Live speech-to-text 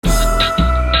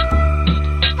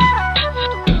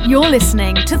You're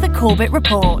listening to The Corbett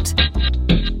Report.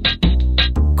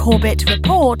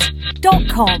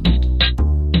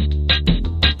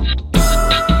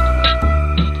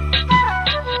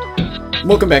 CorbettReport.com.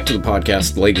 Welcome back to the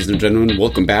podcast, ladies and gentlemen.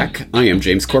 Welcome back. I am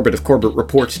James Corbett of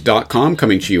CorbettReport.com,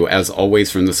 coming to you, as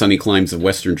always, from the sunny climes of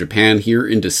Western Japan here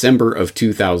in December of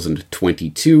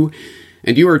 2022.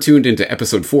 And you are tuned into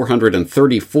episode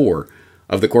 434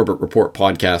 of the Corbett Report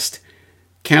podcast,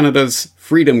 Canada's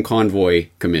Freedom Convoy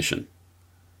Commission.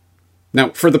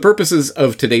 Now, for the purposes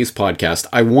of today's podcast,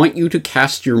 I want you to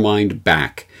cast your mind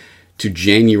back to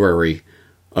January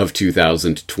of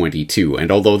 2022.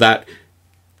 And although that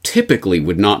typically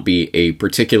would not be a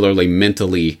particularly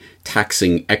mentally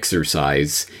taxing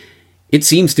exercise, it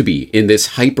seems to be in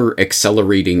this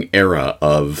hyper-accelerating era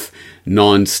of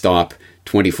non-stop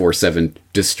 24/7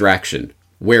 distraction,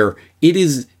 where it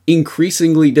is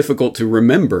increasingly difficult to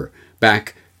remember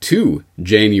back to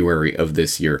January of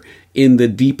this year, in the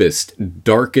deepest,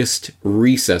 darkest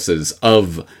recesses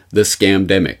of the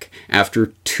scamdemic,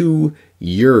 after 2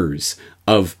 years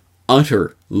of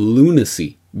utter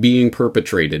lunacy being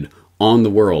perpetrated on the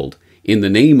world in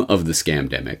the name of the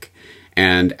scamdemic,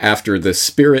 and after the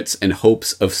spirits and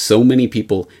hopes of so many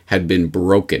people had been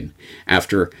broken,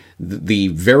 after the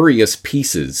various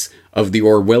pieces of the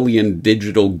Orwellian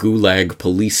digital gulag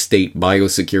police state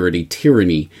biosecurity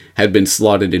tyranny had been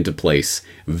slotted into place,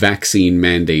 vaccine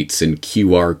mandates and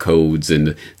QR codes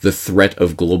and the threat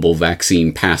of global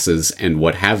vaccine passes and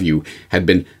what have you had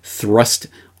been thrust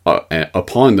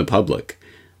upon the public.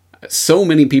 So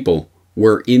many people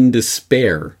were in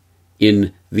despair,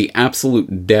 in the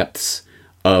absolute depths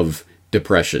of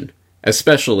depression,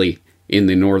 especially in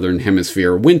the Northern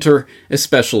Hemisphere winter,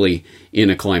 especially in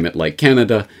a climate like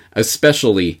Canada,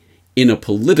 especially in a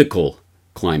political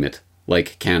climate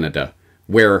like Canada,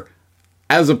 where,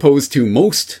 as opposed to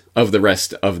most of the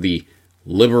rest of the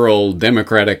liberal,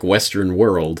 democratic Western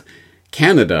world,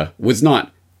 Canada was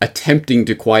not attempting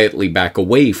to quietly back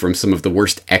away from some of the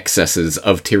worst excesses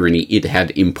of tyranny it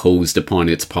had imposed upon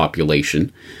its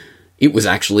population. It was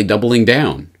actually doubling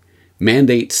down.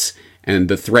 Mandates and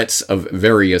the threats of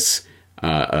various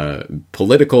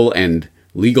political and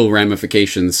legal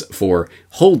ramifications for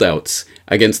holdouts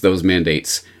against those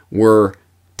mandates were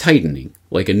tightening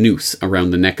like a noose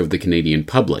around the neck of the Canadian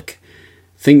public.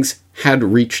 Things had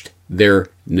reached their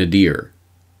nadir.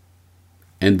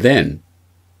 And then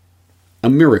a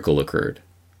miracle occurred.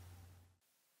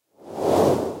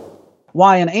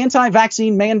 Why an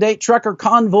anti-vaccine mandate trucker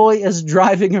convoy is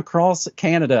driving across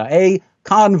Canada. A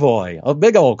convoy, a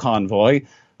big old convoy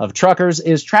of truckers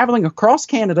is traveling across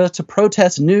Canada to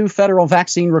protest new federal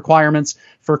vaccine requirements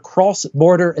for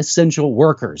cross-border essential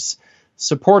workers.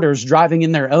 Supporters driving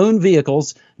in their own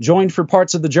vehicles joined for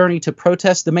parts of the journey to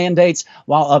protest the mandates,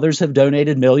 while others have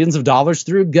donated millions of dollars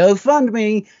through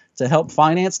GoFundMe to help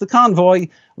finance the convoy.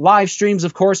 Live streams,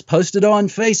 of course, posted on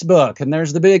Facebook. And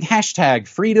there's the big hashtag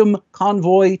Freedom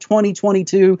Convoy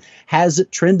 2022 has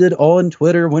trended on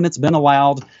Twitter when it's been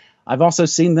allowed. I've also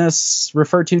seen this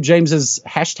referred to, James, as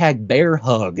hashtag Bear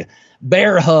Hug.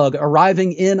 Bear Hug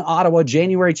arriving in Ottawa,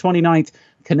 January 29th,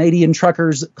 Canadian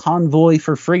Truckers Convoy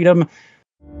for Freedom.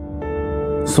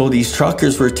 So these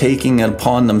truckers were taking it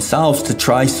upon themselves to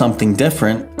try something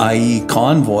different, i.e.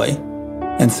 convoy,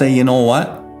 and say, you know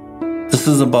what? This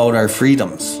is about our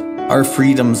freedoms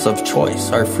of choice,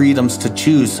 our freedoms to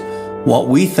choose what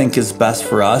we think is best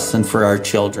for us and for our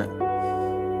children.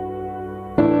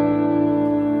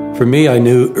 For me, I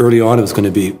knew early on it was going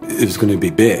to be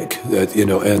big, that,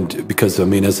 and because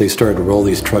as they started to roll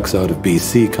these trucks out of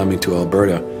BC coming to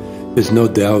Alberta, there's no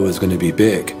doubt it was going to be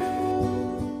big.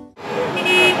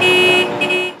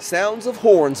 Sounds of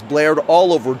horns blared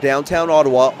all over downtown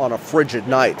Ottawa on a frigid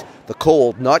night, the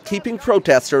cold not keeping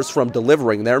protesters from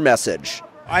delivering their message.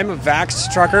 I'm a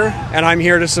vaxxed trucker, and I'm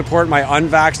here to support my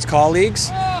unvaxxed colleagues.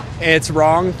 It's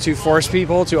wrong to force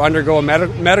people to undergo a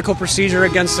medical procedure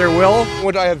against their will.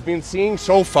 What I have been seeing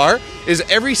so far is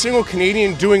every single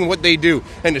Canadian doing what they do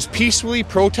and is peacefully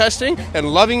protesting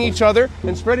and loving each other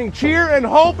and spreading cheer and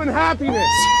hope and happiness.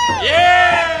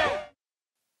 Yeah!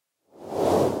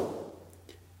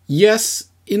 Yes,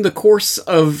 in the course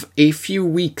of a few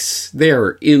weeks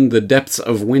there in the depths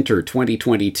of winter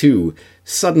 2022,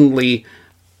 suddenly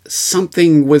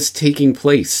something was taking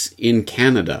place in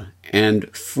Canada,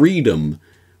 and freedom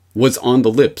was on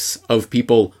the lips of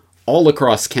people all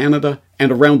across Canada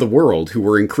and around the world who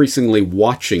were increasingly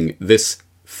watching this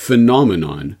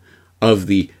phenomenon of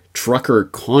the trucker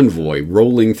convoy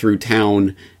rolling through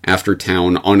town after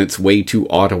town on its way to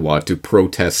Ottawa to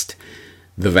protest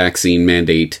the vaccine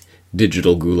mandate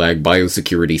digital gulag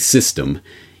biosecurity system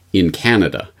in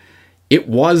Canada. it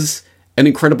was an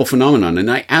incredible phenomenon. And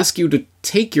I ask you to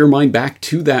take your mind back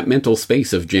to that mental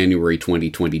space of January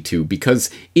 2022,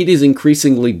 because it is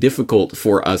increasingly difficult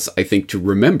for us, I think, to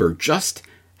remember just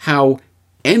how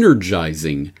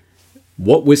energizing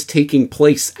what was taking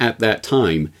place at that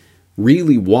time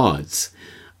really was.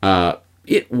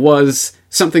 It was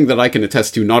something that I can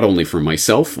attest to not only from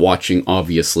myself, watching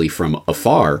obviously from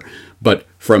afar, but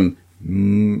from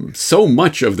so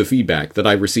much of the feedback that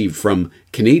I received from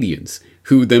Canadians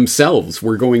who themselves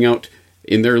were going out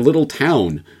in their little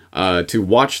town to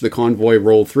watch the convoy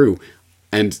roll through,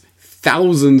 and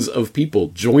thousands of people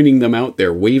joining them out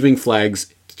there, waving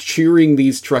flags, cheering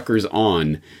these truckers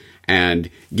on, and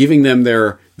giving them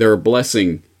their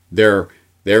blessing, their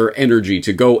energy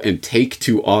to go and take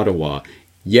to Ottawa.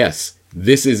 Yes,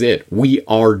 this is it. We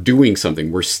are doing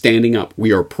something. We're standing up.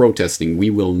 We are protesting. We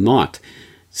will not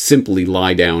simply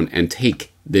lie down and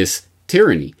take this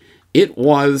tyranny. It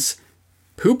was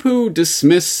poo-poo,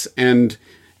 dismiss, and,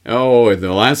 oh,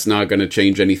 that's not going to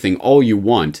change anything, all you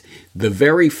want. The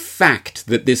very fact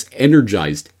that this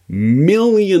energized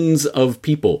millions of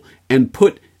people and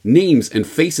put names and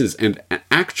faces and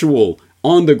actual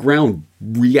on-the-ground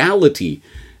reality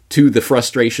to the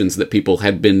frustrations that people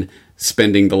had been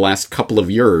spending the last couple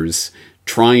of years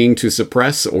trying to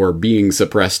suppress or being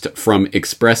suppressed from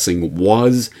expressing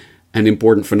was an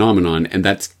important phenomenon. And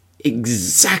that's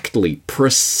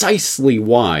precisely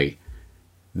why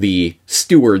the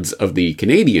stewards of the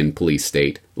Canadian police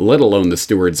state, let alone the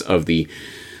stewards of the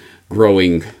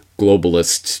growing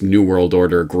globalist New World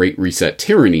Order Great Reset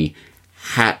tyranny,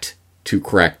 had to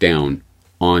crack down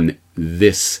on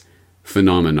this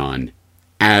phenomenon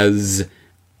as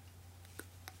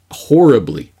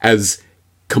horribly, as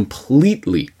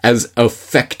completely, as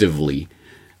effectively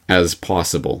as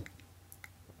possible.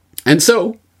 And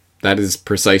so, that is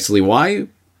precisely why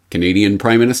Canadian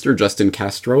Prime Minister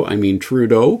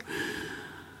Trudeau,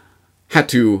 had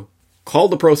to call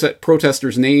the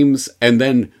protesters names and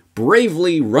then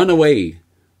bravely run away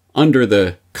under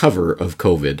the cover of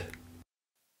COVID.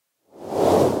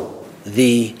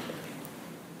 The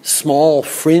small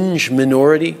fringe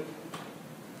minority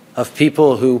of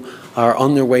people who are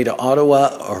on their way to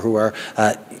Ottawa or who are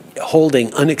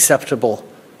holding unacceptable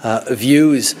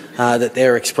views that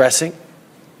they're expressing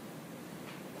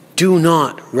do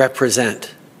not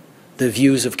represent the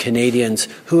views of Canadians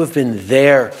who have been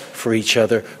there for each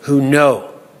other, who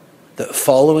know that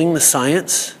following the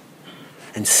science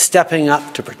and stepping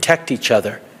up to protect each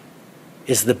other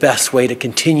is the best way to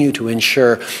continue to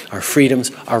ensure our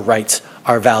freedoms, our rights,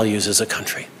 our values as a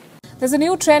country. There's a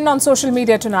new trend on social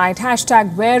media tonight,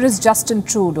 hashtag where is Justin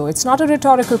Trudeau? It's not a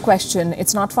rhetorical question.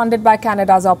 It's not funded by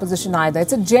Canada's opposition either.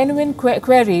 It's a genuine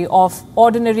query of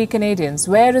ordinary Canadians.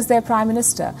 Where is their Prime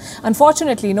Minister?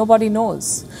 Unfortunately, nobody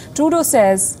knows. Trudeau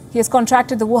says he has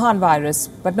contracted the Wuhan virus,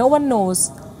 but no one knows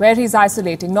where he's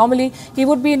isolating. Normally, he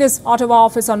would be in his Ottawa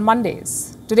office on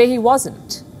Mondays. Today, he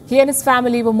wasn't. He and his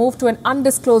family were moved to an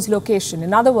undisclosed location.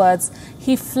 In other words,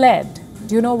 he fled.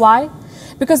 Do you know why?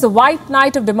 Because the white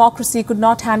knight of democracy could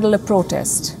not handle a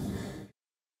protest.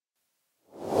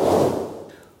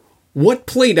 What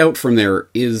played out from there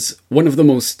is one of the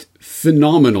most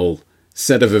phenomenal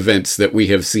set of events that we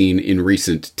have seen in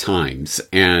recent times,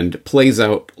 and plays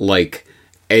out like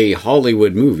a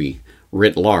Hollywood movie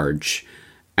writ large.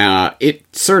 It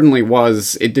certainly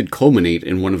was, it did culminate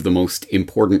in one of the most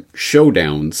important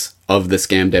showdowns of the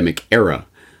scamdemic era,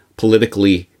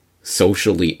 politically,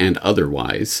 socially, and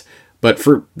otherwise. But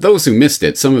for those who missed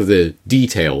it, some of the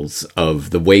details of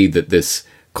the way that this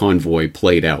convoy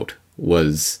played out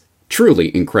was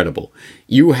truly incredible.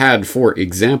 You had, for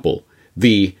example,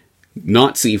 the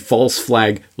Nazi false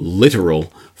flag,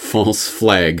 literal false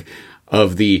flag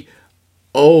of the,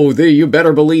 you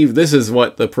better believe this is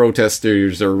what the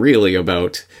protesters are really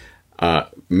about,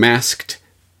 masked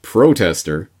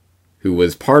protester who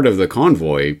was part of the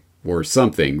convoy or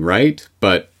something, right?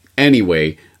 But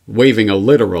anyway, waving a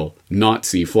literal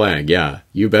Nazi flag. Yeah,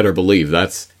 you better believe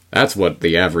that's what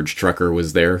the average trucker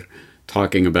was there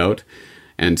talking about.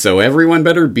 And so everyone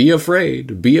better be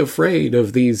afraid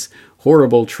of these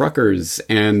horrible truckers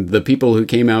and the people who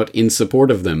came out in support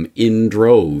of them in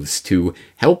droves to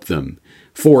help them.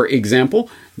 For example,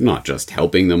 not just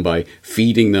helping them by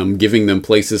feeding them, giving them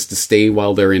places to stay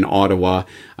while they're in Ottawa,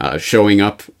 showing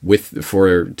up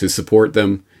to support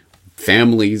them,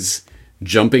 families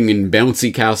jumping in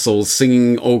bouncy castles,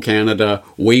 singing "O Canada,"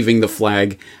 waving the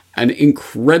flag. An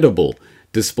incredible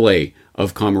display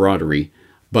of camaraderie.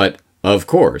 But, of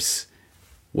course,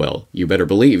 well, you better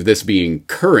believe this being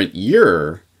current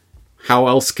year, how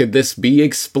else could this be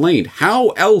explained? How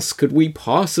else could we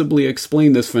possibly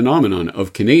explain this phenomenon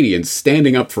of Canadians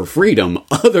standing up for freedom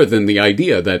other than the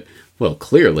idea that, well,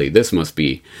 clearly this must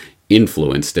be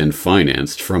influenced and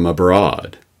financed from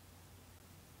abroad?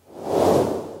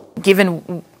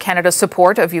 Given Canada's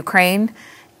support of Ukraine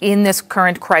in this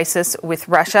current crisis with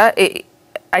Russia,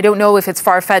 I don't know if it's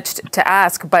far-fetched to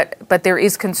ask, but there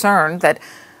is concern that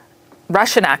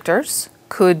Russian actors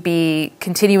could be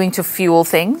continuing to fuel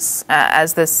things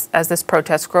as this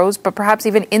protest grows, but perhaps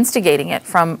even instigating it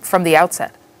from the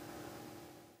outset.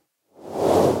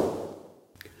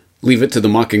 Leave it to the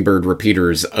Mockingbird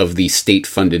repeaters of the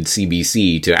state-funded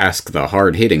CBC to ask the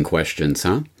hard-hitting questions,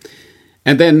 huh?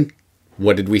 And then,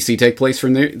 what did we see take place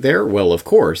from there? Well, of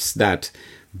course, that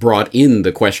brought in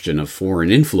the question of foreign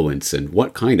influence and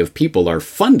what kind of people are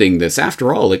funding this.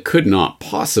 After all, it could not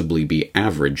possibly be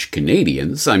average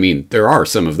Canadians. I mean, there are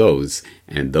some of those,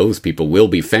 and those people will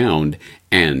be found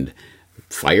and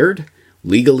fired,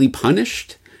 legally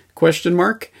punished, ?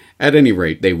 At any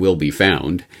rate, they will be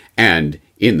found. And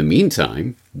in the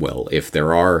meantime, well, if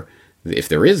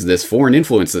there is this foreign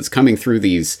influence that's coming through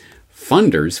these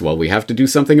funders, well, we have to do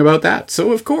something about that.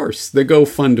 So, of course, the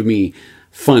GoFundMe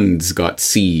funds got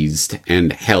seized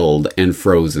and held and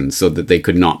frozen so that they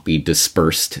could not be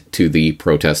dispersed to the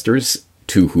protesters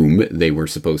to whom they were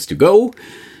supposed to go.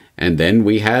 And then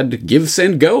we had Give,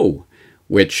 Send, Go,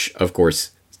 which, of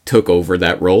course, took over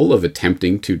that role of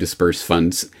attempting to disperse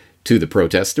funds to the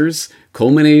protesters,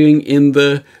 culminating in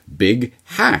the big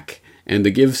hack and the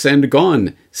Give, Send,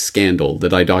 Gone scandal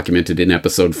that I documented in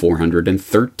episode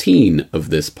 413 of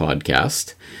this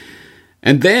podcast.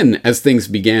 And then, as things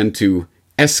began to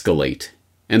escalate,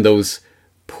 and those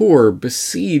poor,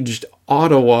 besieged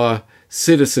Ottawa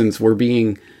citizens were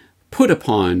being put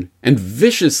upon and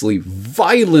viciously,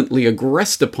 violently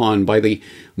aggressed upon by the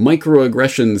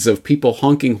microaggressions of people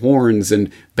honking horns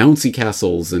and bouncy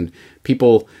castles and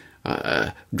people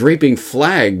draping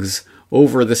flags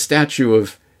over the statue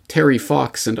of Terry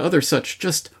Fox and other such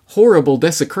just horrible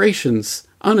desecrations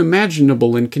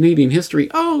unimaginable in Canadian history.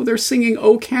 Oh, they're singing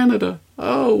 "Oh, Canada."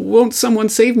 Oh, won't someone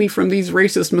save me from these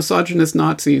racist, misogynist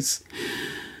Nazis?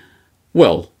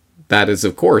 Well, that is,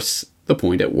 of course, the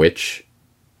point at which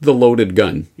the loaded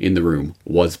gun in the room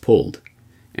was pulled.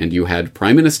 And you had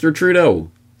Prime Minister Trudeau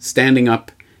standing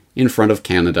up in front of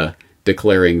Canada,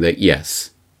 declaring that,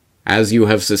 yes, as you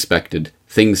have suspected,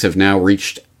 things have now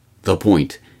reached the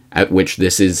point at which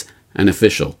this is an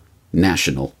official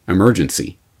national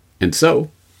emergency. And so,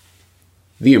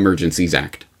 the Emergencies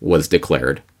Act was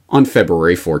declared on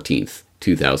February 14th,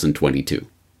 2022.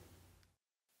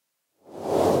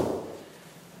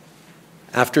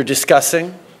 After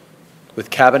discussing with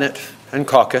Cabinet and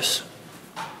caucus,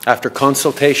 after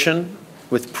consultation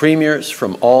with premiers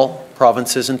from all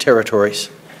provinces and territories,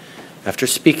 after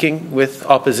speaking with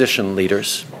opposition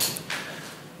leaders,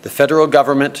 the federal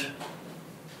government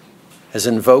has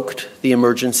invoked the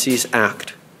Emergencies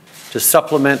Act to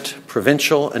supplement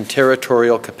provincial and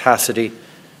territorial capacity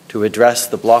to address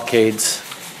the blockades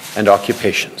and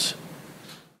occupations.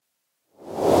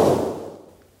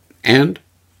 And,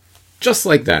 just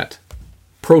like that,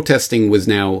 protesting was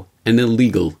now an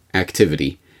illegal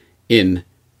activity in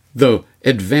the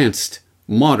advanced,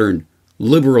 modern,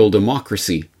 liberal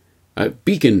democracy, a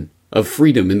beacon of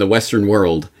freedom in the Western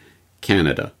world,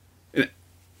 Canada.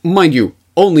 Mind you,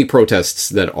 only protests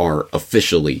that are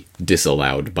officially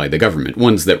disallowed by the government,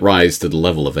 ones that rise to the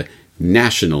level of a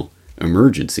national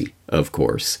emergency, of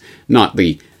course, not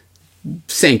the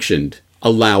sanctioned,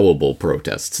 allowable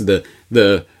protests, the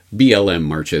BLM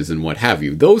marches and what have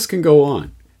you. Those can go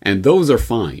on, and those are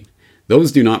fine.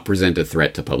 Those do not present a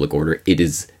threat to public order. It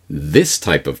is this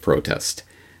type of protest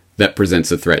that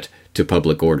presents a threat to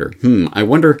public order. I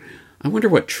wonder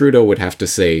what Trudeau would have to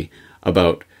say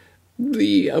about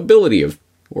the ability of,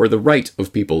 or the right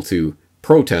of people to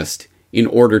protest in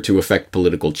order to affect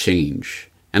political change.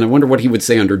 And I wonder what he would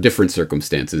say under different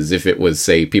circumstances if it was,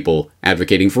 say, people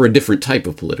advocating for a different type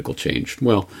of political change.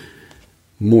 Well,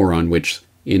 more on which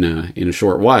in a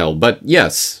short while. But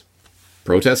yes,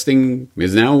 protesting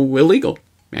is now illegal,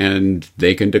 and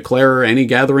they can declare any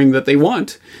gathering that they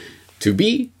want to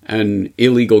be an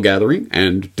illegal gathering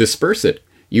and disperse it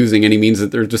using any means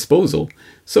at their disposal.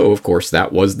 So, of course,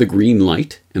 that was the green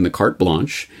light and the carte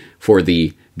blanche for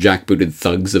the jackbooted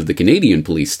thugs of the Canadian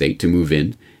police state to move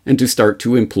in and to start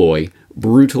to employ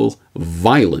brutal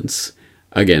violence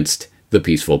against the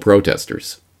peaceful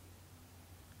protesters.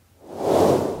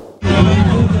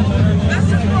 This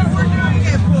is what we're doing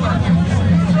it for.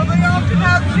 So they all can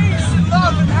have peace and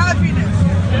love and happiness.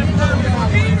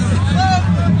 Peace, love,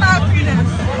 and happiness.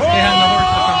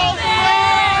 All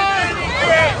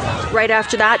Right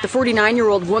after that, the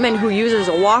 49-year-old woman who uses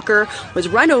a walker was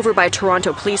run over by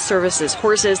Toronto Police Service's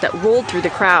horses that rolled through the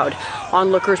crowd.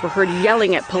 Onlookers were heard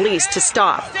yelling at police to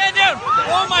stop. Stand down!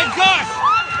 Oh my gosh!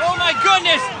 Oh my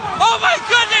goodness! Oh my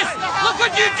goodness! Look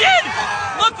what you did!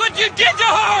 Look what you did to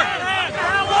her!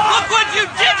 Look what you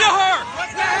did to her!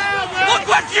 Look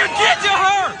what you did to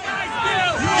her!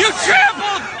 You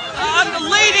trampled on the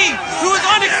lady who is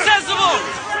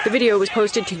inaccessible! The video was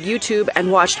posted to YouTube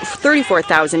and watched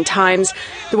 34,000 times.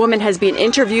 The woman has been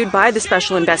interviewed by the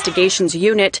Special Investigations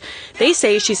Unit. They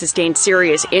say she sustained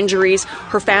serious injuries.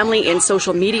 Her family in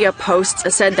social media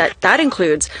posts said that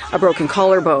includes a broken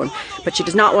collarbone. But she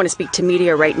does not want to speak to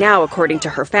media right now, according to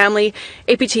her family.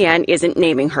 APTN isn't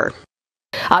naming her.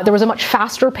 There was a much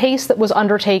faster pace that was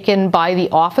undertaken by the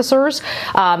officers.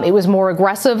 It was more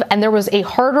aggressive, and there was a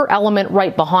harder element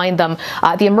right behind them.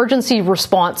 The emergency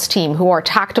response team, who are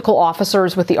tactical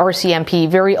officers with the RCMP,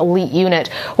 very elite unit,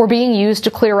 were being used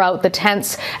to clear out the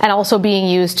tents and also being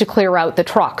used to clear out the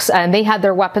trucks. And they had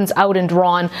their weapons out and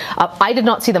drawn. I did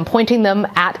not see them pointing them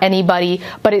at anybody,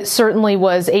 but it certainly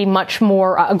was a much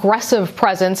more aggressive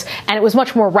presence, and it was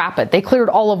much more rapid. They cleared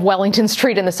all of Wellington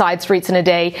Street and the side streets in a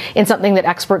day in something that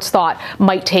experts thought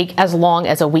might take as long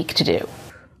as a week to do.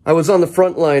 I was on the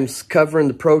front lines covering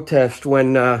the protest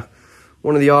when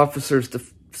one of the officers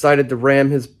decided to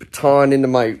ram his baton into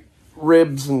my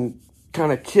ribs and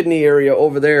kind of kidney area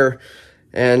over there.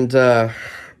 And yeah,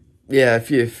 if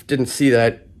you didn't see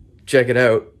that, check it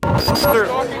out. Oh.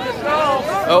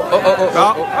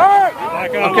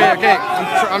 Okay.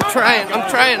 I'm trying.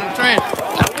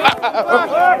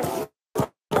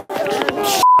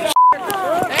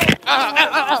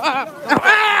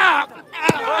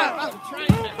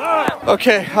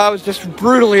 Okay, I was just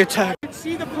brutally attacked.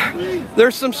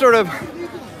 There's some sort of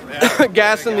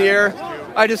gas in the air.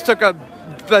 I just took a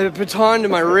baton to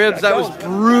my ribs. That was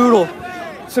brutal.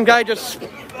 Some guy just,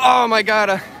 oh my God.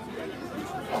 I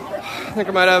think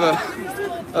I might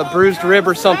have a bruised rib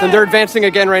or something. They're advancing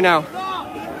again right now.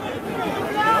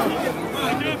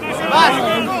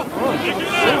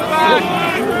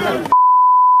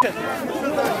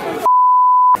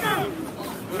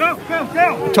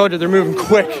 I told you they're moving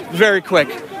quick, very quick.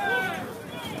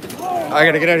 I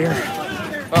gotta get out of here.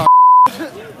 Oh,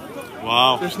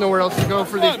 wow. There's nowhere else to go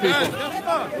for these people.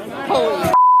 Holy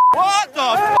what the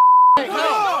f***?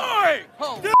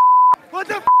 What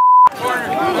the f***?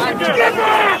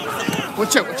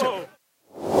 Watch out.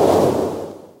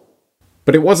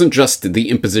 But it wasn't just the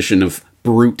imposition of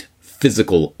brute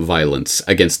physical violence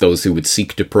against those who would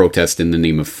seek to protest in the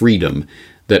name of freedom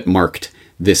that marked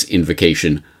this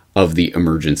invocation of the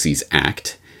Emergencies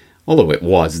Act. Although it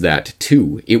was that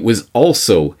too, it was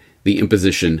also the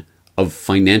imposition of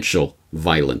financial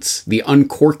violence, the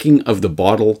uncorking of the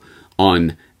bottle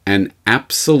on an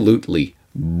absolutely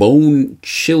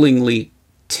bone-chillingly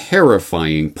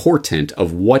terrifying portent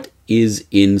of what is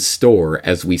in store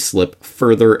as we slip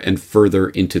further and further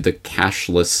into the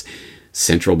cashless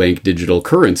central bank digital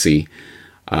currency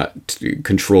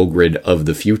control grid of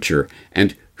the future.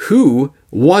 And who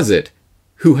was it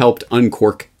who helped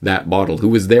uncork that bottle? Who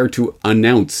was there to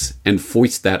announce and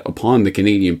foist that upon the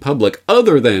Canadian public,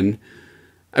 other than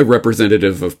a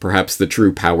representative of perhaps the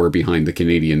true power behind the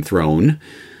Canadian throne,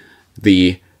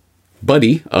 the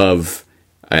buddy of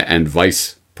and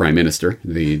Vice Prime Minister,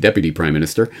 the Deputy Prime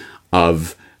Minister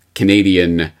of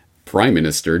Canadian Prime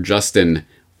Minister Justin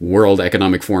World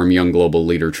Economic Forum Young Global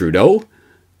Leader Trudeau,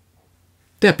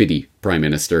 Deputy Prime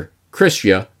Minister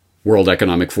Chrystia World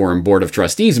Economic Forum Board of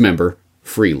Trustees member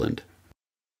Freeland.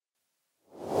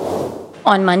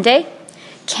 On Monday,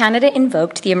 Cabinet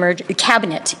invoked the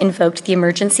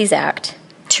Emergencies Act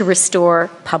to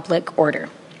restore public order.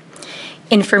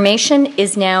 Information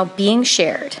is now being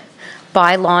shared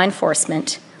by law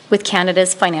enforcement with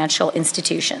Canada's financial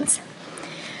institutions.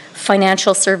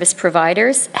 Financial service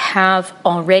providers have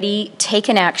already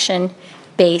taken action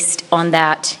based on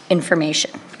that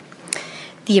information.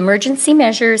 The emergency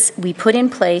measures we put in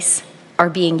place are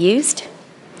being used,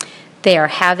 they are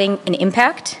having an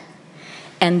impact,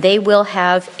 and they will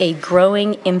have a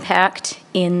growing impact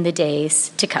in the days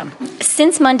to come.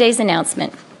 Since Monday's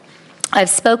announcement, I've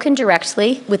spoken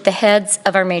directly with the heads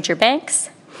of our major banks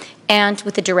and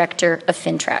with the director of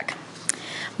FinTrack.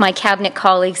 My cabinet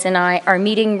colleagues and I are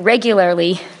meeting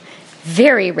regularly,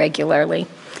 very regularly,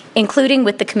 including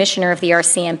with the commissioner of the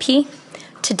RCMP,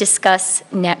 to discuss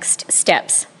next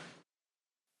steps.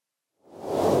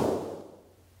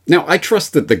 Now, I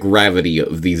trust that the gravity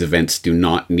of these events do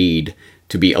not need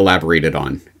to be elaborated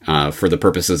on for the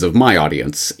purposes of my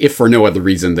audience, if for no other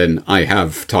reason than I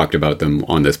have talked about them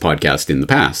on this podcast in the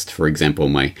past. For example,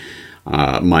 my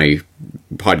my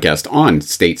podcast on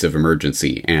states of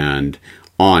emergency and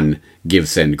on Give,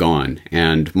 Send, Gone,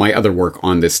 and my other work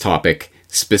on this topic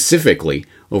specifically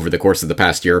over the course of the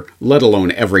past year, let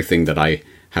alone everything that I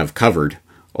have covered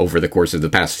over the course of the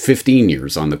past 15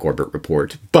 years on the Corbett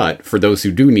Report. But for those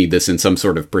who do need this in some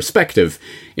sort of perspective,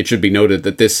 it should be noted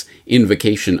that this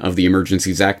invocation of the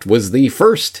Emergencies Act was the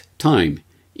first time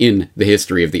in the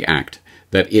history of the Act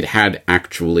that it had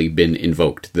actually been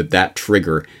invoked, that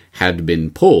trigger had been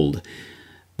pulled.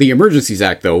 The Emergencies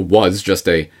Act, though, was just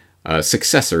a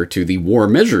successor to the War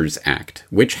Measures Act,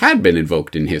 which had been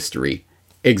invoked in history,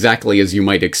 exactly as you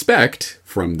might expect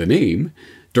from the name,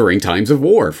 during times of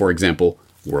war. For example,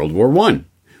 World War I,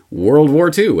 World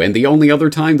War II, and the only other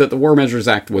time that the War Measures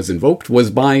Act was invoked was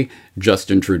by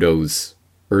Justin Trudeau's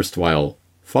erstwhile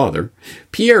father,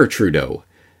 Pierre Trudeau,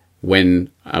 when,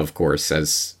 of course,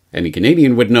 as any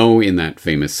Canadian would know, in that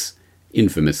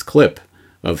infamous clip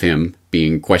of him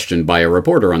being questioned by a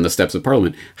reporter on the steps of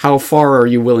Parliament, how far are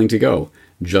you willing to go?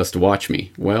 Just watch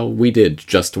me. Well, we did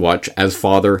just watch as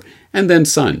father and then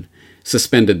son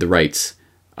suspended the rights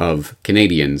of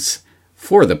Canadians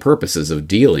for the purposes of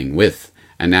dealing with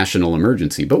a national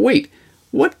emergency. But wait,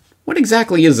 what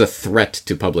exactly is a threat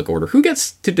to public order? Who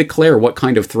gets to declare what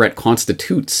kind of threat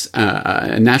constitutes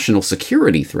a national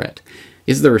security threat?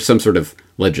 Is there some sort of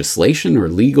legislation or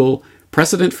legal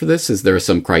precedent for this? Is there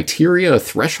some criteria, a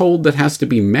threshold that has to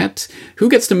be met? Who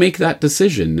gets to make that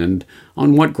decision, and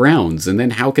on what grounds? And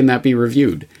then how can that be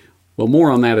reviewed? Well, more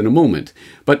on that in a moment.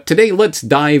 But today, let's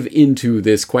dive into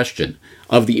this question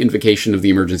of the invocation of the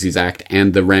Emergencies Act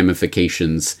and the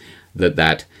ramifications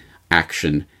that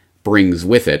action brings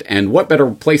with it. And what better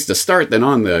place to start than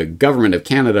on the Government of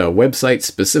Canada website,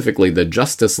 specifically the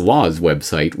Justice Laws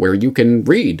website, where you can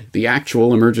read the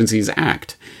actual Emergencies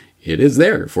Act. It is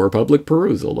there for public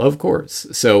perusal, of course.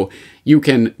 So you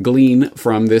can glean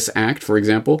from this act, for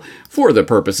example, for the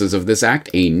purposes of this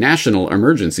act, a national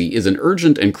emergency is an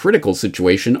urgent and critical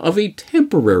situation of a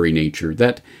temporary nature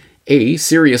that A,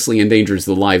 seriously endangers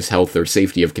the lives, health, or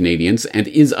safety of Canadians, and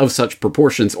is of such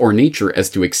proportions or nature as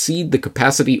to exceed the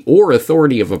capacity or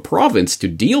authority of a province to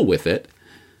deal with it,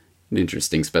 an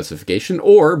interesting specification,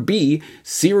 or B,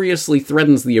 seriously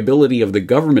threatens the ability of the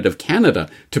Government of Canada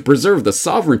to preserve the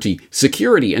sovereignty,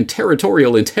 security, and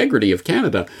territorial integrity of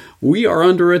Canada, we are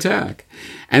under attack,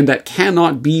 and that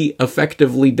cannot be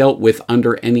effectively dealt with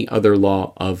under any other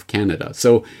law of Canada.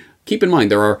 So keep in mind,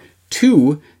 there are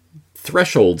two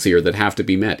thresholds here that have to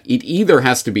be met. It either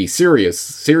has to be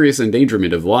serious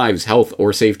endangerment of lives, health,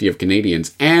 or safety of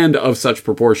Canadians, and of such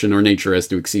proportion or nature as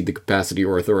to exceed the capacity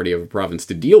or authority of a province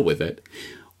to deal with it,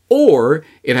 or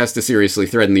it has to seriously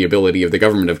threaten the ability of the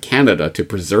Government of Canada to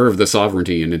preserve the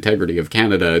sovereignty and integrity of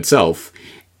Canada itself.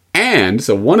 And,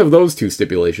 so one of those two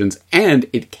stipulations, and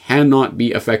it cannot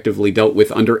be effectively dealt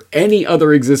with under any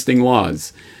other existing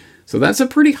laws. So that's a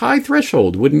pretty high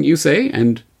threshold, wouldn't you say?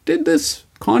 And did this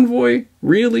convoy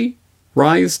really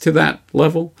rise to that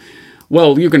level?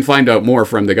 Well, you can find out more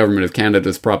from the Government of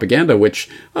Canada's propaganda, which,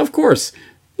 of course,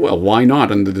 well, why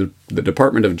not? And the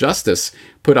Department of Justice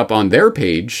put up on their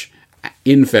page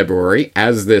in February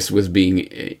as this was being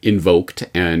invoked,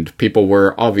 and people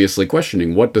were obviously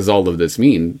questioning, what does all of this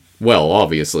mean? Well,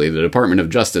 obviously, the Department of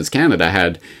Justice Canada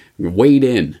had weighed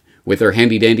in with their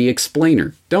handy-dandy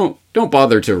explainer. Don't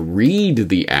bother to read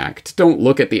the act. Don't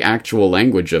look at the actual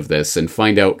language of this and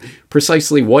find out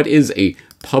precisely what is a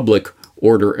public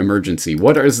order emergency.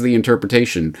 What is the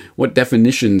interpretation? What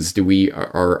definitions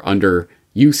are under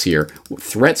use here?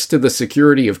 Threats to the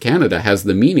security of Canada has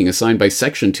the meaning assigned by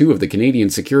Section 2 of the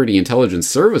Canadian Security Intelligence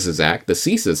Services Act, the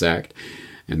CSIS Act.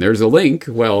 And there's a link.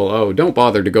 Well, don't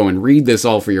bother to go and read this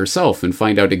all for yourself and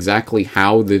find out exactly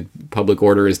how the public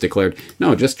order is declared.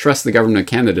 No, just trust the Government of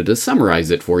Canada to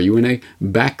summarize it for you in a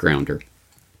backgrounder.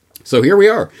 So here we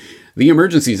are. The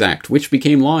Emergencies Act, which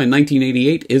became law in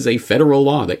 1988, is a federal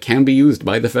law that can be used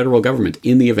by the federal government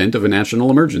in the event of a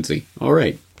national emergency. All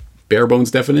right. Bare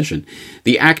bones definition.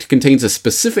 The Act contains a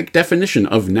specific definition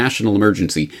of national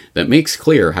emergency that makes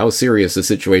clear how serious a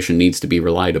situation needs to be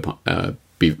relied upon,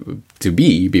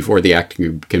 before the act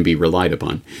can be relied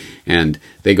upon. And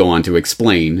they go on to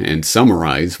explain and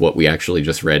summarize what we actually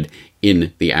just read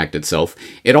in the act itself.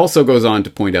 It also goes on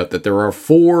to point out that there are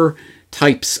 4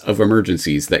 types of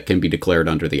emergencies that can be declared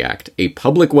under the act: a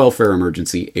public welfare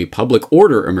emergency, a public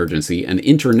order emergency, an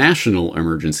international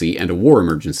emergency, and a war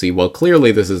emergency. Well,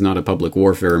 clearly this is not a public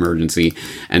warfare emergency,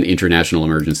 an international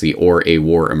emergency, or a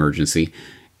war emergency.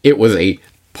 It was a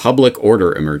public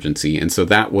order emergency, and so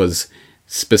that was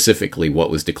specifically what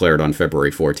was declared on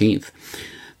February 14th.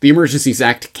 The Emergencies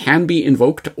Act can be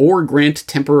invoked or grant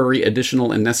temporary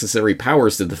additional and necessary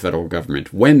powers to the federal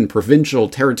government when provincial,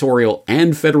 territorial,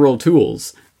 and federal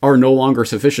tools are no longer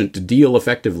sufficient to deal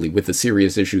effectively with the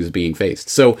serious issues being faced.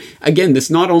 So, again, this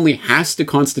not only has to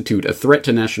constitute a threat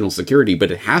to national security,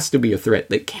 but it has to be a threat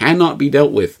that cannot be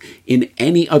dealt with in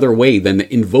any other way than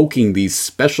invoking these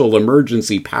special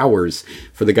emergency powers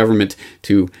for the government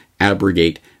to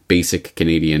abrogate basic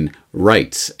Canadian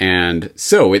rights. And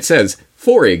so it says,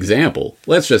 for example,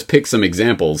 let's just pick some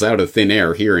examples out of thin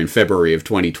air here in February of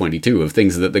 2022 of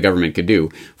things that the government could do.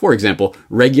 For example,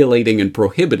 regulating and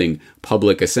prohibiting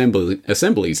public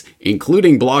assemblies,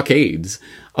 including blockades,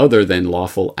 other than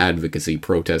lawful advocacy,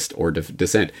 protest, or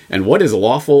dissent. And what is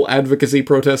lawful advocacy,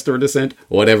 protest, or dissent?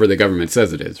 Whatever the government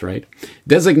says it is, right?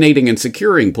 Designating and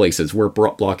securing places where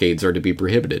blockades are to be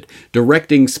prohibited.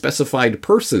 Directing specified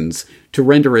persons to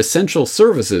render essential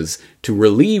services to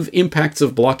relieve impacts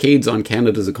of blockades on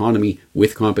Canada's economy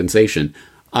with compensation.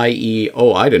 I.e.,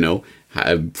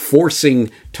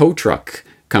 forcing tow truck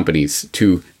companies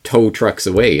to tow trucks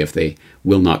away if they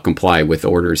will not comply with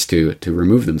orders to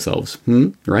remove themselves.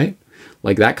 Right?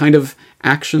 Like that kind of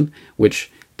action,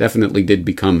 which definitely did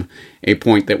become a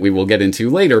point that we will get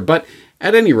into later. But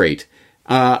at any rate,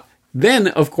 then,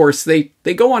 of course, they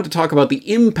go on to talk about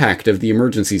the impact of the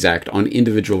Emergencies Act on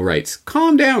individual rights.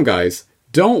 Calm down, guys.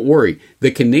 Don't worry.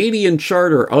 The Canadian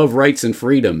Charter of Rights and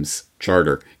Freedoms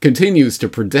Charter continues to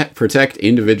protect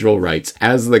individual rights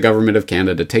as the Government of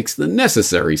Canada takes the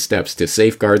necessary steps to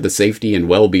safeguard the safety and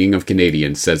well-being of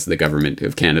Canadians, says the Government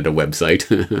of Canada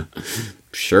website.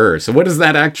 Sure. So what does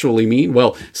that actually mean?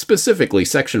 Well, specifically,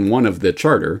 Section 1 of the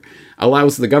Charter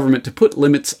allows the government to put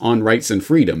limits on rights and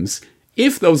freedoms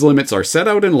if those limits are set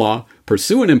out in law,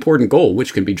 pursue an important goal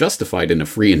which can be justified in a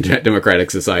free and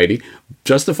democratic society,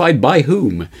 justified by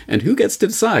whom, and who gets to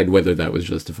decide whether that was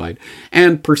justified,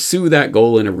 and pursue that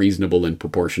goal in a reasonable and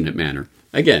proportionate manner.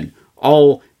 Again,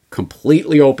 all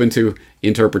completely open to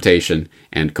interpretation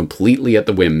and completely at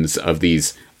the whims of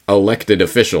these elected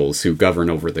officials who govern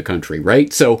over the country,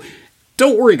 right? So,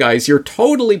 don't worry, guys, you're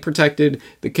totally protected.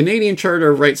 The Canadian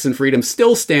Charter of Rights and Freedoms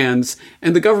still stands,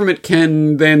 and the government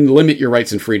can then limit your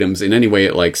rights and freedoms in any way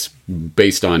it likes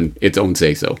based on its own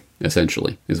say-so,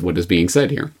 essentially, is what is being said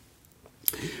here.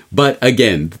 But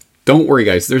again, don't worry,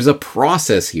 guys, there's a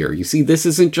process here. You see, this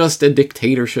isn't just a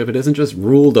dictatorship. It isn't just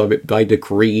ruled by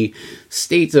decree,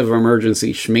 states of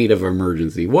emergency, schmate of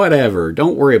emergency, whatever.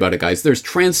 Don't worry about it, guys. There's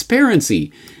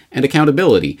transparency and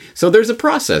accountability. So there's a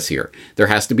process here. There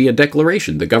has to be a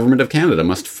declaration. The Government of Canada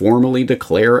must formally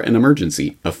declare an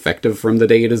emergency, effective from the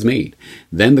day it is made.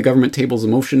 Then the government tables a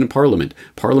motion in Parliament.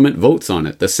 Parliament votes on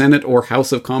it. The Senate or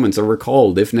House of Commons are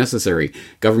recalled if necessary.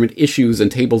 Government issues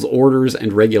and tables orders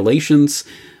and regulations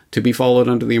to be followed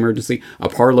under the emergency. A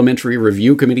parliamentary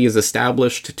review committee is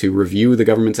established to review the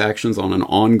government's actions on an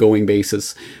ongoing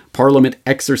basis. Parliament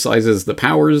exercises the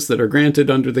powers that are granted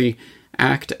under the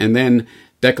Act, and then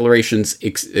declarations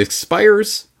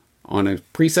expires on a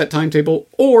preset timetable,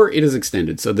 or it is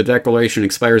extended. So the declaration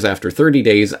expires after 30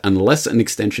 days unless an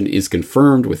extension is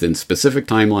confirmed within specific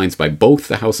timelines by both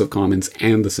the House of Commons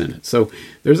and the Senate. So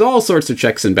there's all sorts of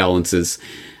checks and balances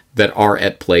that are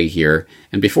at play here.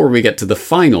 And before we get to the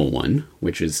final one,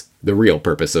 which is the real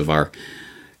purpose of our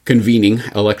convening,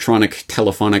 electronic,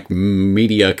 telephonic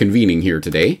media convening here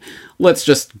today, let's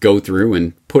just go through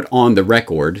and put on the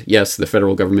record, yes, the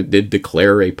federal government did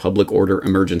declare a public order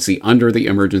emergency under the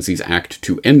Emergencies Act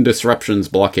to end disruptions,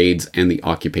 blockades, and the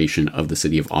occupation of the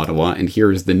city of Ottawa. And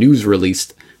here is the news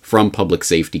released from Public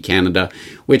Safety Canada,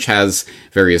 which has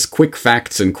various quick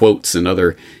facts and quotes and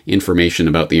other information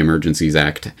about the Emergencies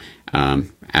Act,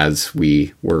 as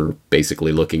we were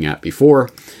basically looking at before.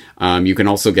 You can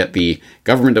also get the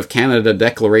Government of Canada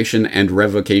Declaration and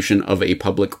Revocation of a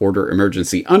Public Order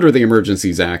Emergency under the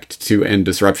Emergencies Act to end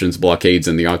disruptions, blockades,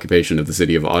 and the occupation of the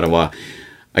city of Ottawa.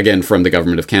 Again, from the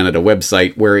Government of Canada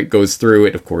website, where it goes through,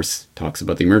 it of course talks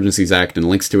about the Emergencies Act and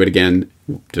links to it again,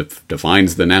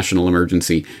 defines the national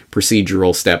emergency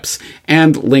procedural steps,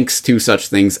 and links to such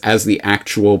things as the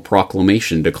actual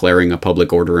proclamation declaring a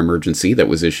public order emergency that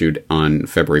was issued on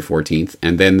February 14th,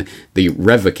 and then the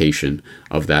revocation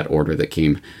of that order that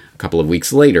came a couple of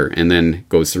weeks later, and then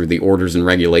goes through the orders and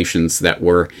regulations that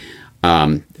were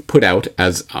put out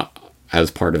as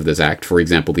part of this act. For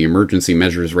example, the Emergency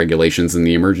Measures Regulations and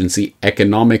the Emergency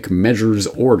Economic Measures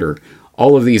Order.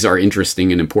 All of these are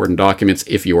interesting and important documents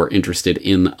if you are interested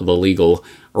in the legal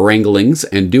wranglings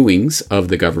and doings of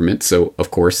the government. So,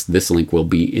 of course, this link will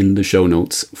be in the show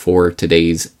notes for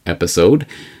today's episode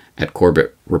at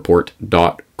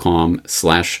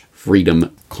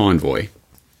corbettreport.com/freedom convoy.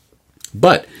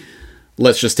 But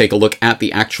let's just take a look at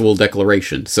the actual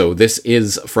declaration. So this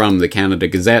is from the Canada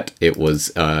Gazette. It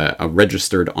was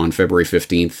registered on February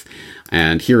 15th.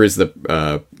 And here is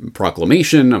the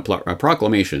proclamation, a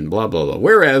proclamation, blah, blah, blah.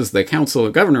 Whereas the council,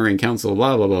 governor and council,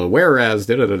 blah, blah, blah. Whereas,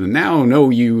 now know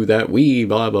you that we,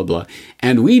 blah, blah, blah.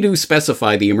 And we do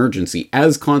specify the emergency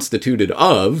as constituted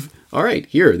of, all right,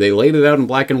 here, they laid it out in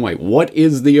black and white. What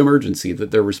is the emergency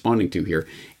that they're responding to here?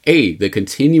 A, the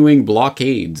continuing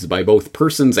blockades by both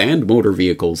persons and motor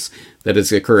vehicles that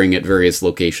is occurring at various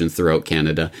locations throughout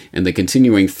Canada, and the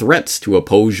continuing threats to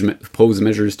oppose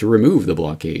measures to remove the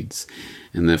blockades.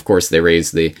 And then, of course, they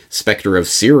raise the specter of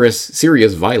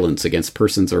serious violence against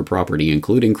persons or property,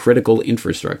 including critical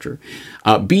infrastructure.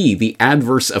 B, the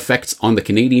adverse effects on the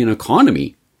Canadian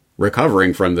economy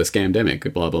recovering from this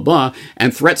pandemic, blah, blah, blah,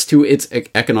 and threats to its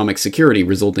economic security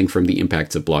resulting from the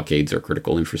impacts of blockades or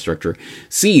critical infrastructure.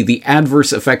 C, the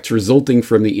adverse effects resulting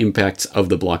from the impacts of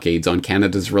the blockades on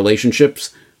Canada's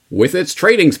relationships with its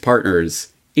trading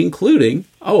partners, including,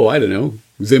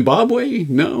 Zimbabwe?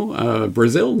 No.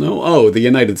 Brazil? No. The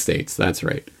United States. That's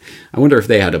right. I wonder if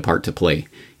they had a part to play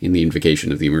in the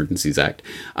invocation of the Emergencies Act.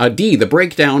 D, the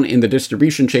breakdown in the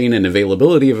distribution chain and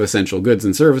availability of essential goods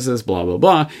and services, blah, blah,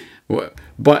 blah.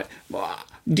 But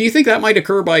do you think that might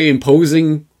occur by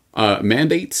imposing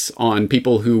mandates on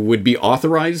people who would be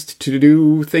authorized to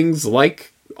do things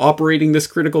like operating this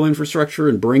critical infrastructure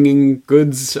and bringing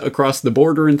goods across the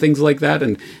border and things like that,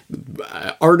 and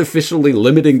artificially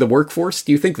limiting the workforce?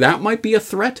 Do you think that might be a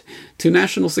threat to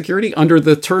national security under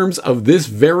the terms of this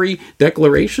very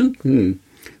declaration?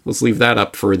 Let's leave that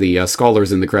up for the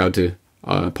scholars in the crowd to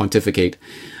pontificate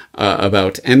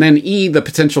about. And then E, the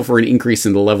potential for an increase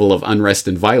in the level of unrest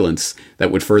and violence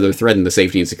that would further threaten the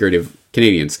safety and security of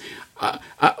Canadians.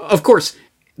 Of course,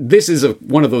 this is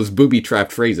one of those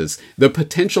booby-trapped phrases. The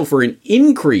potential for an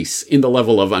increase in the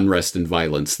level of unrest and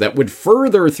violence that would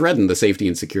further threaten the safety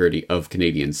and security of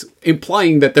Canadians,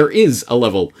 implying that there is a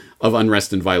level of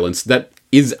unrest and violence that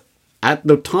is, at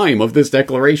the time of this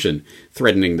declaration,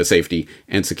 threatening the safety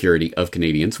and security of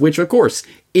Canadians, which, of course,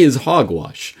 is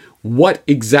hogwash. What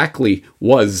exactly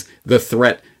was the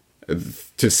threat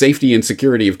to safety and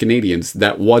security of Canadians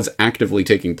that was actively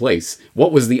taking place?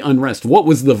 What was the unrest? What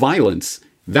was the violence?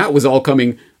 That was all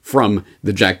coming from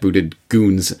the jackbooted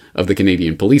goons of the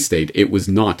Canadian police state. It was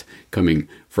not coming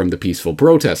from the peaceful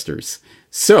protesters.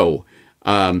 So,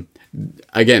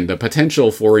 again, the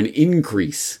potential for an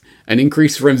increase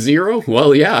from zero?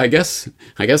 Well, yeah, I guess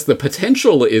the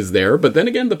potential is there, but then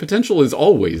again, the potential is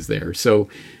always there. So,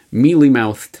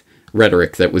 mealy-mouthed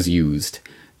rhetoric that was used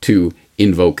to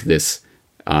invoke this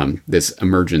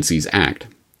Emergencies Act.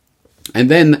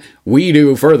 And then we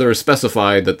do further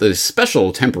specify that the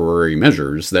special temporary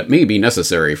measures that may be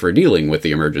necessary for dealing with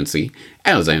the emergency,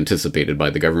 as anticipated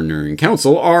by the Governor and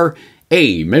Council, are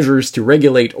A, measures to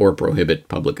regulate or prohibit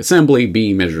public assembly,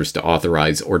 B, measures to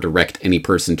authorize or direct any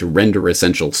person to render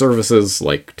essential services,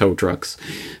 like tow trucks,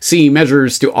 C,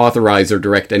 measures to authorize or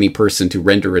direct any person to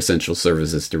render essential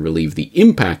services to relieve the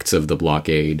impacts of the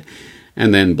blockade,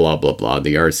 and then blah, blah, blah.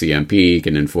 The RCMP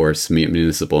can enforce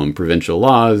municipal and provincial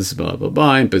laws, blah, blah,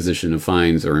 blah, imposition of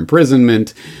fines or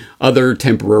imprisonment, other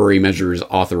temporary measures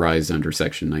authorized under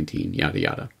Section 19, yada,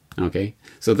 yada. Okay?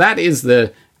 So that is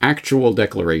the actual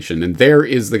declaration, and there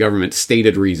is the government's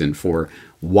stated reason for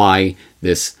why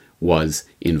this was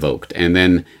invoked. And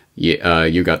then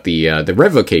you got the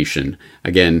revocation,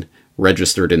 again,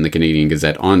 registered in the Canadian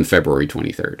Gazette on February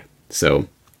 23rd. So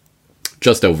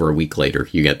just over a week later,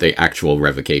 you get the actual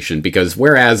revocation, because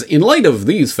whereas, in light of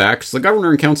these facts, the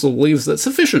Governor and Council believes that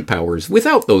sufficient powers,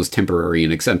 without those temporary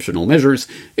and exceptional measures,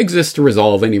 exist to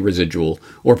resolve any residual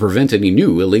or prevent any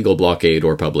new illegal blockade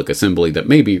or public assembly that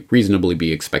may be reasonably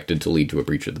be expected to lead to a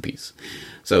breach of the peace.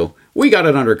 So, we got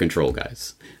it under control,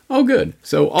 guys. Oh, good.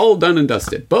 So, all done and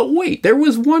dusted. But wait, there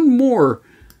was one more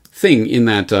thing in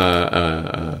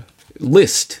that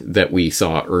list that we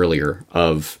saw earlier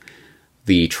of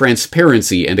the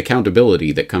transparency and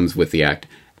accountability that comes with the Act.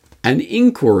 An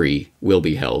inquiry will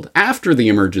be held after the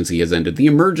emergency has ended. The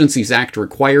Emergencies Act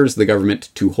requires the government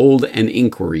to hold an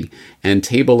inquiry and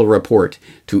table a report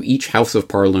to each House of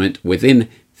Parliament within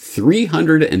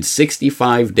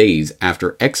 365 days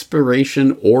after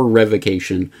expiration or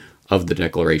revocation of the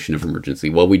declaration of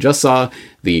emergency. Well, we just saw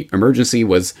the emergency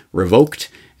was revoked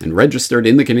and registered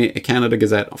in the Canada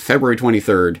Gazette on February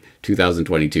 23rd,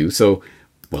 2022. So,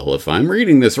 well, if I'm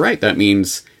reading this right, that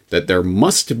means that there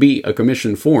must be a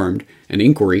commission formed, an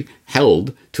inquiry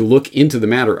held to look into the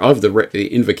matter of the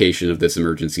invocation of this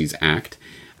Emergencies Act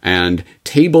and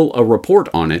table a report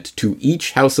on it to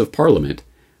each House of Parliament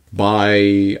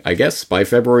by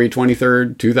February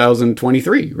 23rd,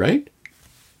 2023, right?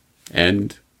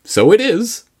 And so it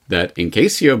is that, in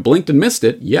case you blinked and missed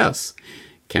it, yes,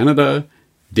 Canada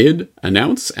did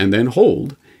announce and then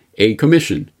hold a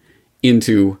commission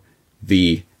into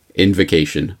the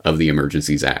invocation of the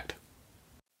Emergencies Act.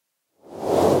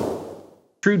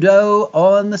 Trudeau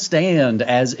on the stand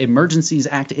as Emergencies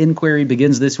Act inquiry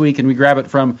begins this week, and we grab it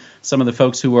from some of the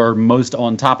folks who are most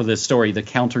on top of this story, the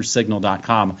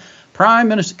countersignal.com.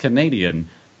 Canadian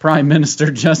Prime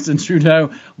Minister Justin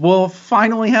Trudeau will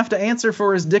finally have to answer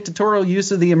for his dictatorial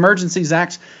use of the Emergencies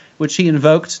Act, which he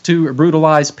invoked to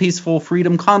brutalize peaceful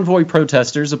Freedom Convoy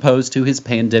protesters opposed to his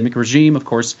pandemic regime. Of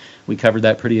course, we covered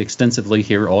that pretty extensively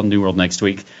here on New World Next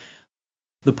Week.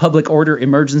 The Public Order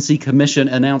Emergency Commission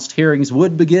announced hearings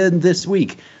would begin this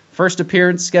week. First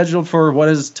appearance scheduled for what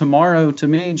is tomorrow to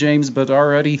me, James, but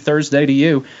already Thursday to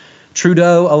you.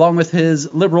 Trudeau, along with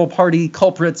his Liberal Party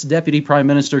culprits, Deputy Prime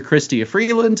Minister Chrystia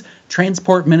Freeland,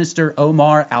 Transport Minister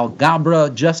Omar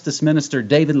Alghabra, Justice Minister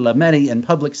David Lametti, and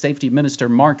Public Safety Minister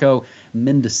Marco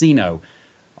Mendicino,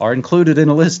 are included in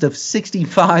a list of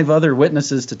 65 other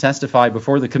witnesses to testify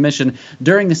before the Commission.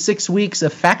 During the 6 weeks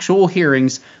of factual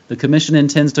hearings, the Commission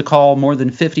intends to call more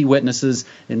than 50 witnesses,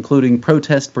 including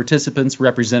protest participants,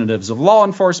 representatives of law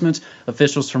enforcement,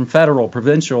 officials from federal,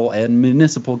 provincial, and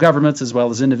municipal governments, as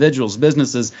well as individuals,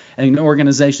 businesses, and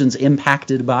organizations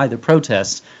impacted by the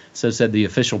protests. So said the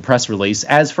official press release.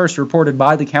 As first reported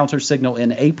by the Countersignal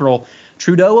in April,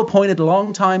 Trudeau appointed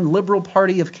longtime Liberal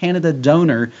Party of Canada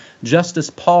donor Justice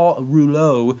Paul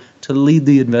Rouleau to lead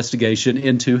the investigation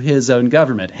into his own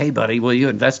government. Hey, buddy, will you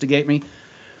investigate me?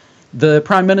 The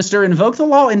Prime Minister invoked the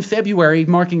law in February,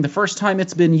 marking the first time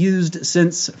it's been used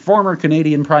since former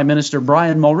Canadian Prime Minister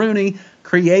Brian Mulroney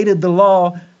created the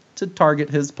law to target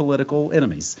his political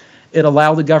enemies. It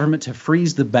allowed the government to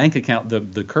freeze the bank account,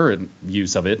 the current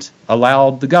use of it,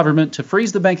 allowed the government to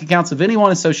freeze the bank accounts of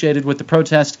anyone associated with the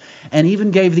protest, and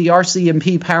even gave the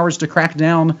RCMP powers to crack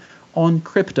down on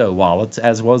crypto wallets,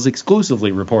 as was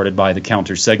exclusively reported by the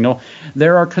Countersignal.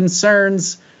 There are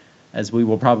concerns, as we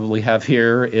will probably have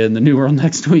here in the New World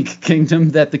Next Week Kingdom,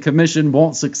 that the Commission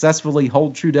won't successfully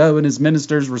hold Trudeau and his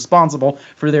ministers responsible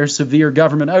for their severe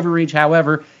government overreach.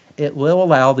 However, it will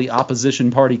allow the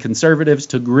opposition party Conservatives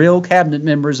to grill cabinet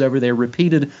members over their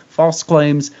repeated false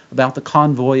claims about the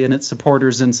convoy and its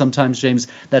supporters. And sometimes, James,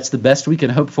 that's the best we can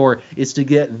hope for, is to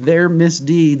get their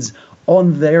misdeeds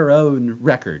on their own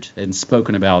record and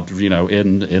spoken about,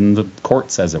 in the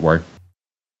courts, as it were.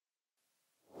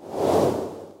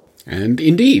 And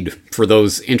indeed, for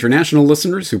those international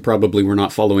listeners who probably were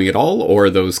not following at all, or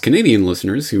those Canadian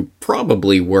listeners who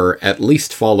probably were at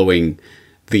least following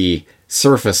the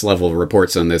surface level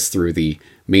reports on this through the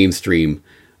mainstream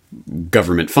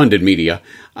government-funded media,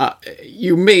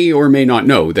 you may or may not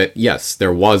know that, yes,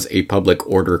 there was a public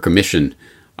order commission,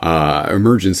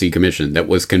 emergency commission, that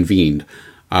was convened.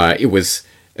 It was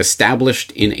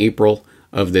established in April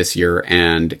of this year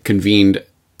and convened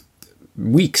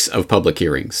weeks of public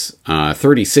hearings,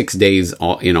 36 days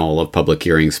in all of public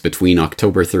hearings between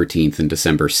October 13th and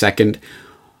December 2nd,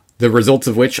 the results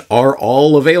of which are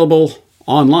all available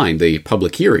online. The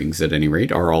public hearings, at any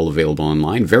rate, are all available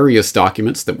online. Various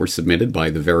documents that were submitted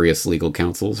by the various legal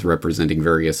counsels representing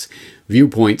various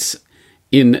viewpoints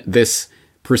in this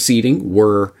proceeding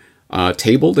were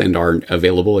tabled and are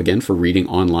available again for reading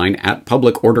online at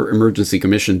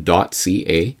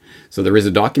publicorderemergencycommission.ca. So there is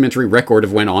a documentary record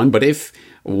of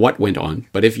what went on.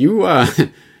 But if you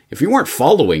weren't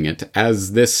following it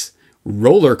as this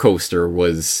roller coaster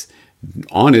was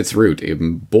on its route,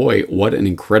 boy, what an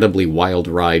incredibly wild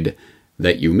ride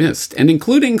that you missed. And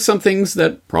including some things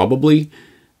that probably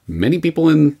many people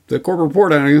in the Corbett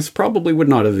Report audience probably would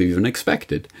not have even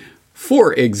expected.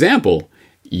 For example,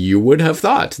 you would have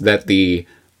thought that the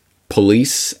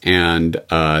police and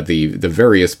the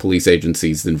various police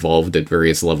agencies involved at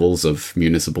various levels of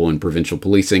municipal and provincial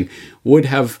policing would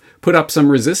have put up some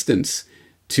resistance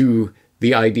to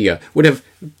the idea, would have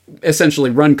essentially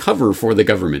run cover for the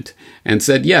government and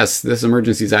said, yes, this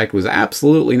Emergencies Act was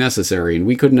absolutely necessary and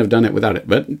we couldn't have done it without it.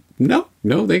 But no,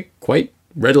 they quite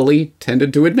readily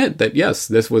tended to admit that, yes,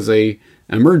 this was a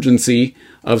emergency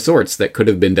of sorts that could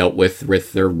have been dealt with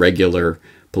their regular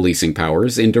policing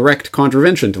powers, in direct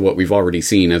contravention to what we've already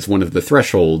seen as one of the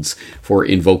thresholds for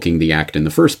invoking the act in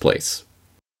the first place.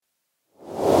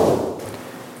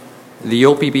 The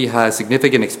OPP has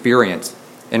significant experience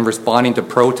in responding to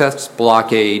protests,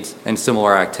 blockades, and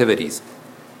similar activities.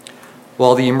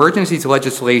 While the emergencies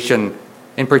legislation,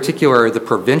 in particular the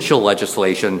provincial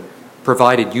legislation,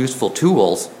 provided useful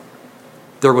tools,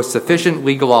 there was sufficient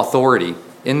legal authority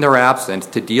in their absence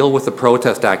to deal with the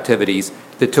protest activities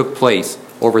that took place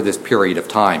over this period of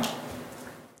time.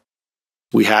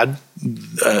 We had,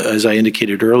 as I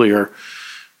indicated earlier,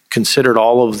 considered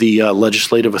all of the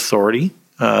legislative authority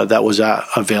that was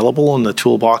available in the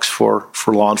toolbox for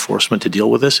law enforcement to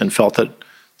deal with this, and felt that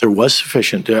there was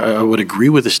sufficient. I would agree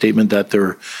with the statement that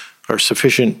there are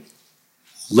sufficient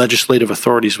legislative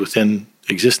authorities within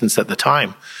existence at the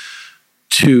time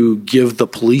to give the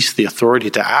police the authority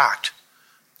to act.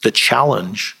 The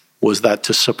challenge was that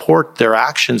to support their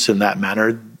actions in that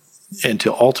manner and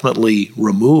to ultimately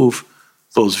remove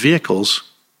those vehicles,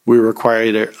 we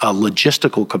required a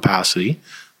logistical capacity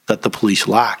that the police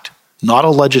lacked. Not a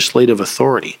legislative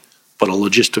authority, but a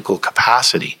logistical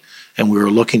capacity. And we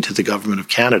were looking to the Government of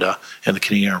Canada and the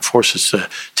Canadian Armed Forces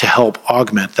to help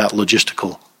augment that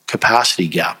logistical capacity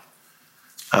gap.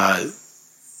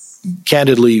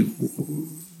 Candidly,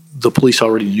 the police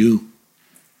already knew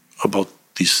about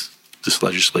this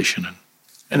legislation.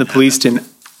 And the police didn't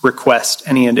request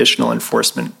any additional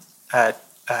enforcement at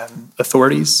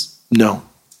authorities? No.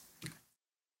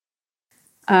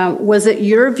 Was it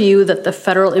your view that the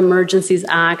Federal Emergencies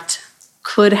Act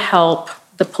could help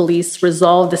the police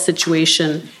resolve the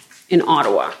situation in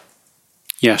Ottawa?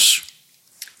 Yes.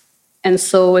 And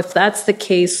so if that's the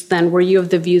case, then were you of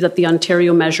the view that the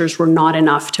Ontario measures were not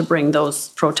enough to bring those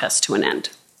protests to an end?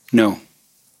 No.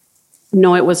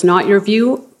 No, it was not your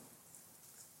view?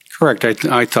 Correct.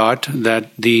 I thought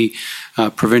that the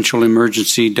provincial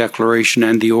emergency declaration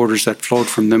and the orders that flowed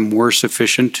from them were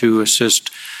sufficient to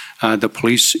assist the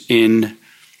police in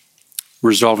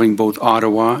resolving both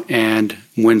Ottawa and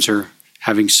Windsor.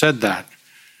 Having said that,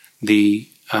 the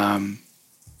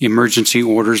emergency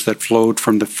orders that flowed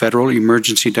from the federal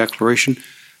emergency declaration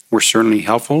were certainly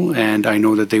helpful, and I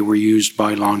know that they were used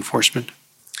by law enforcement.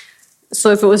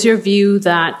 So if it was your view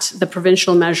that the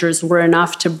provincial measures were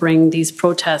enough to bring these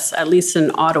protests, at least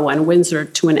in Ottawa and Windsor,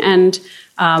 to an end,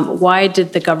 why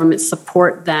did the government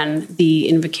support then the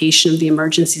invocation of the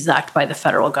Emergencies Act by the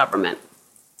federal government?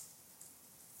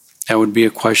 That would be a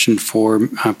question for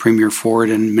Premier Ford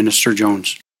and Minister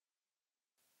Jones.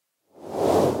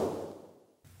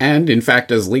 And, in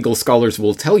fact, as legal scholars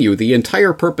will tell you, the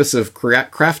entire purpose of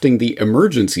crafting the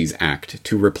Emergencies Act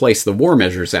to replace the War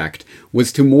Measures Act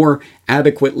was to more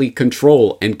adequately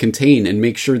control and contain and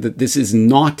make sure that this is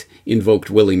not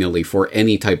invoked willy-nilly for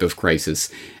any type of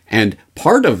crisis. And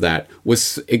part of that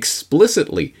was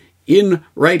explicitly in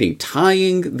writing,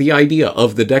 tying the idea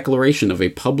of the declaration of a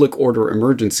public order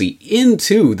emergency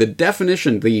into the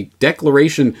definition, the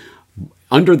declaration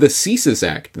under the CSIS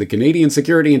Act, the Canadian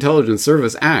Security Intelligence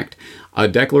Service Act, a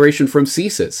declaration from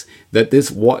CSIS that this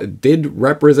did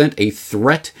represent a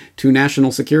threat to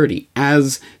national security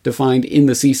as defined in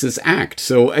the CSIS Act.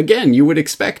 So again, you would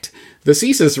expect the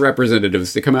CSIS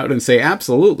representatives to come out and say,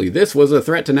 absolutely, this was a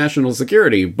threat to national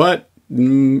security, but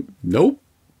nope.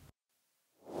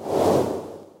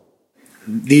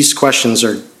 These questions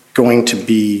are going to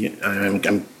be,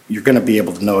 you're going to be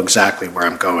able to know exactly where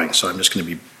I'm going, so I'm just going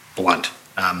to be blunt.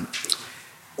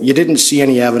 You didn't see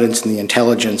any evidence in the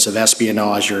intelligence of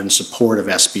espionage or in support of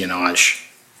espionage.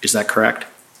 Is that correct?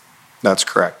 That's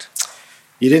correct.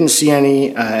 You didn't see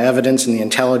any evidence in the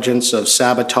intelligence of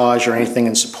sabotage or anything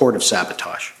in support of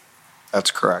sabotage. That's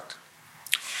correct.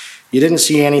 You didn't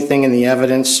see anything in the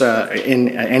evidence,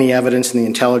 any evidence in the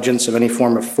intelligence of any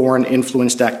form of foreign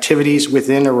influenced activities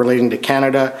within or relating to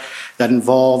Canada that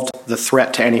involved the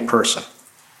threat to any person.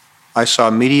 I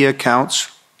saw media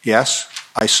accounts, yes.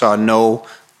 I saw no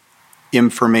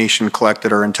information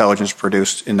collected or intelligence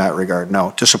produced in that regard,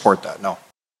 no. To support that, no.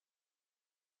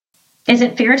 Is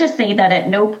it fair to say that at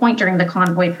no point during the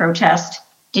convoy protest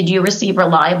did you receive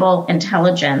reliable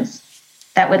intelligence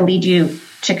that would lead you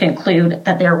to conclude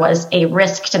that there was a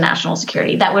risk to national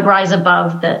security that would rise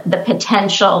above the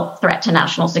potential threat to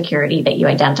national security that you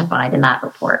identified in that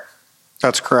report?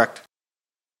 That's correct.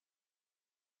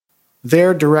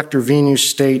 There, Director Vigneault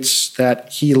states that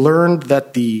he learned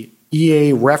that the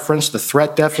EA referenced the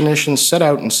threat definition set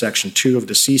out in Section 2 of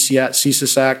the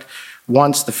CSIS Act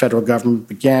once the federal government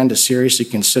began to seriously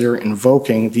consider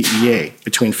invoking the EA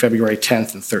between February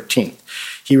 10th and 13th.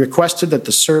 He requested that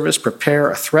the service prepare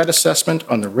a threat assessment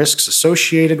on the risks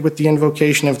associated with the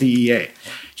invocation of the EA.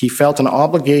 He felt an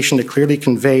obligation to clearly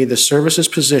convey the service's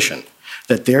position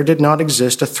that there did not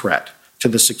exist a threat to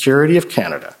the security of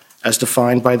Canada as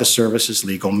defined by the service's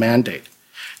legal mandate.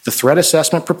 The threat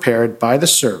assessment prepared by the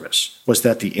service was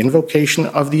that the invocation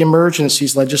of the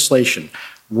emergencies legislation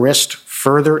risked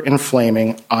further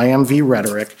inflaming IMV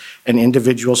rhetoric and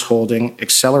individuals holding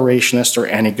accelerationist or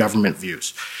anti-government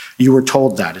views. You were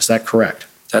told that, is that correct?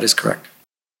 That is correct.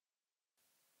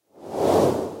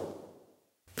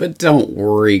 But don't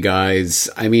worry, guys.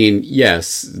 I mean,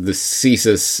 yes, the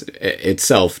CSIS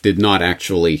itself did not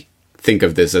actually think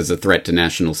of this as a threat to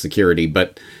national security,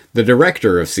 but the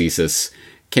director of CSIS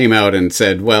came out and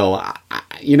said, well,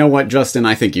 you know what, Justin,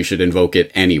 I think you should invoke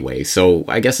it anyway, so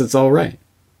I guess it's all right.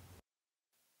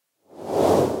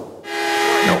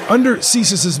 Now, under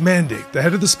CSIS's mandate, the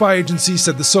head of the spy agency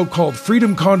said the so-called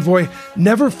Freedom Convoy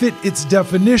never fit its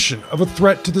definition of a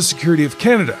threat to the security of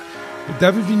Canada. But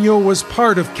David Vigneault was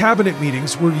part of cabinet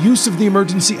meetings where use of the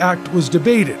Emergency Act was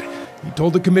debated. He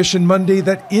told the commission Monday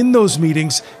that in those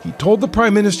meetings, he told the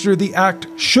Prime Minister the Act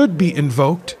should be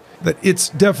invoked, that its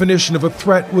definition of a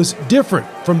threat was different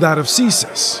from that of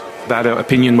CSIS. That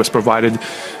opinion was provided,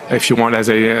 if you want, as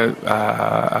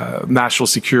a national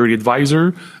security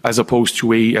advisor, as opposed to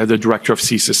the director of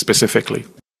CSIS specifically.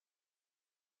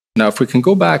 Now, if we can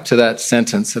go back to that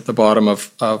sentence at the bottom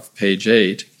of page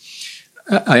 8,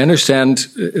 I understand,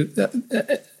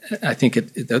 I think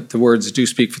the words do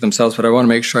speak for themselves, but I want to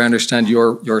make sure I understand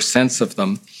your sense of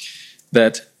them,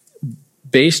 that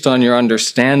based on your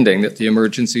understanding that the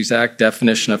Emergencies Act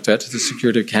definition of threat to the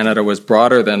security of Canada was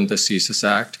broader than the CSIS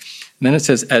Act, and then it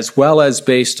says, as well as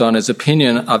based on his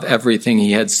opinion of everything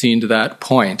he had seen to that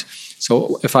point.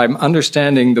 So if I'm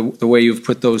understanding the way you've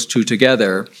put those two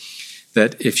together,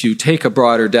 that if you take a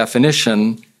broader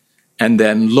definition and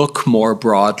then look more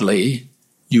broadly,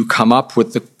 you come up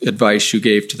with the advice you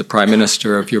gave to the Prime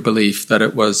Minister of your belief that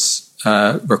it was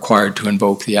required to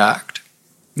invoke the Act.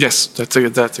 Yes, that's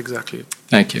exactly it.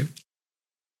 Thank you.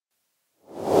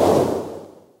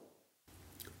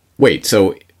 Wait,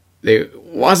 so it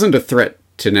wasn't a threat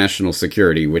to national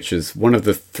security, which is one of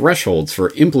the thresholds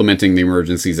for implementing the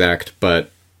Emergencies Act,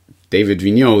 but David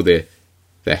Vigneault,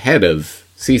 the head of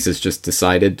CSIS, just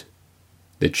decided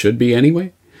it should be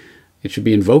anyway? It should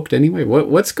be invoked anyway?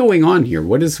 What's going on here?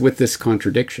 What is with this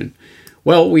contradiction?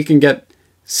 Well, we can get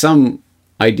some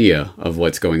idea of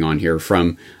what's going on here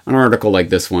from an article like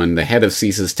this one. The head of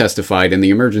CSIS testified, and the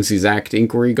Emergencies Act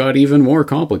inquiry got even more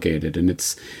complicated, and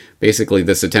it's basically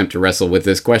this attempt to wrestle with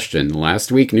this question.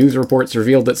 Last week, news reports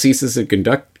revealed that CSIS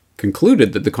had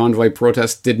concluded that the convoy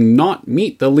protest did not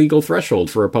meet the legal threshold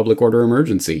for a public order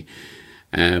emergency.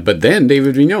 But then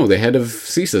David Vigneault, the head of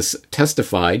CSIS,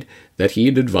 testified that he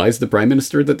had advised the Prime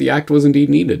Minister that the act was indeed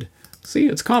needed. See,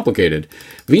 it's complicated.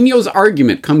 Vigneault's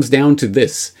argument comes down to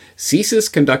this.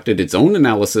 CSIS conducted its own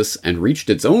analysis and reached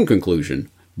its own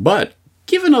conclusion. But,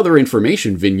 given other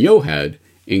information Vigneault had,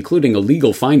 including a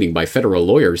legal finding by federal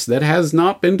lawyers that has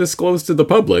not been disclosed to the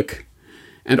public,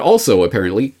 and also,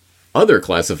 apparently, other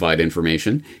classified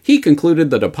information, he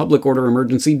concluded that a public order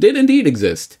emergency did indeed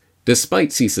exist, despite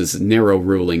CSIS' narrow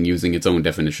ruling using its own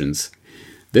definitions.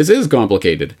 This is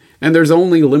complicated, and there's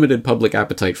only limited public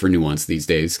appetite for nuance these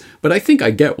days, but I think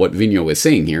I get what Vigneault is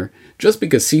saying here. Just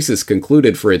because CSIS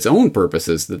concluded for its own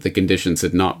purposes that the conditions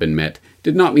had not been met,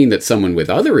 did not mean that someone with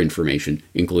other information,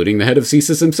 including the head of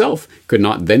CSIS himself, could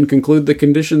not then conclude the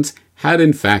conditions had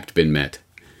in fact been met.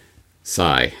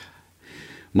 Sigh.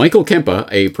 Michael Kempa,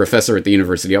 a professor at the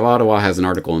University of Ottawa, has an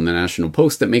article in the National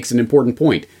Post that makes an important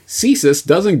point. CSIS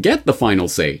doesn't get the final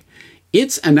say.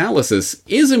 Its analysis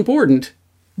is important,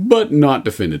 but not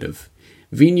definitive.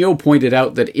 Vigneault pointed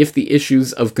out that if the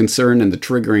issues of concern and the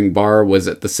triggering bar was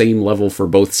at the same level for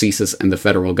both CSIS and the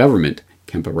federal government,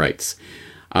 Kempa writes,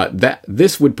 that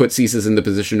this would put CSIS in the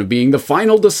position of being the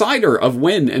final decider of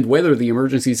when and whether the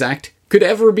Emergencies Act could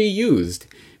ever be used.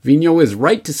 Vigneault is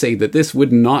right to say that this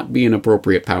would not be an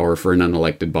appropriate power for an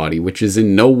unelected body, which is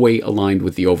in no way aligned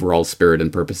with the overall spirit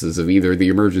and purposes of either the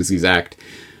Emergencies Act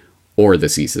or the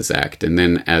CSIS Act. And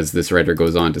then, as this writer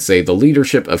goes on to say, the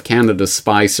leadership of Canada's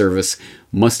spy service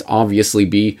must obviously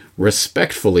be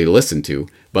respectfully listened to,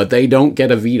 but they don't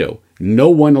get a veto. No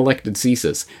one elected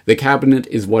CSIS. The cabinet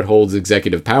is what holds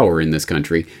executive power in this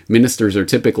country. Ministers are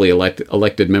typically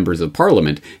elected members of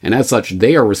parliament, and as such,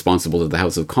 they are responsible to the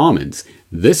House of Commons.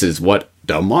 This is what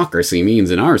democracy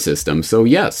means in our system, so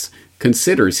yes,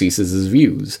 consider CSIS's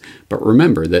views. But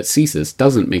remember that CSIS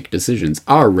doesn't make decisions.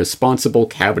 Our responsible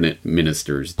cabinet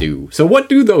ministers do. So what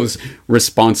do those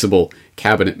responsible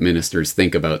cabinet ministers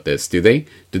think about this? Do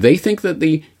they think that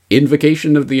the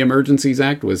invocation of the Emergencies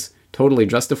Act was totally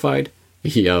justified?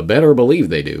 You better believe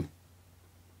they do.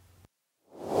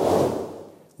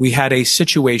 We had a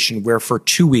situation where for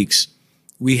 2 weeks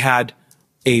we had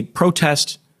a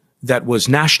protest that was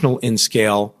national in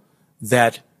scale,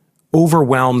 that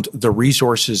overwhelmed the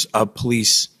resources of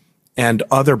police and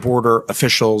other border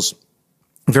officials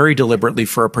very deliberately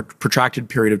for a protracted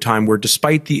period of time, where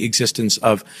despite the existence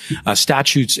of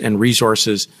statutes and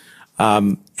resources,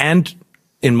 and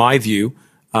in my view,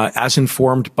 as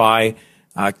informed by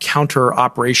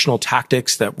counter-operational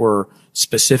tactics that were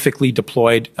specifically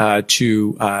deployed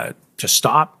to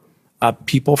stop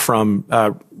people from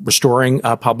restoring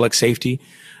public safety,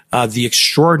 the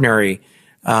extraordinary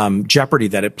jeopardy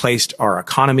that it placed our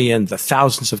economy in, the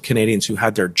thousands of Canadians who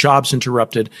had their jobs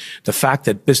interrupted, the fact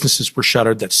that businesses were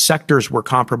shuttered, that sectors were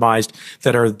compromised,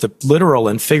 that are the literal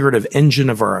and figurative engine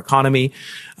of our economy,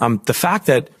 the fact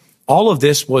that all of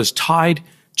this was tied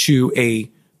to a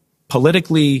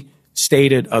politically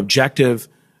stated objective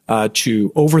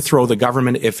to overthrow the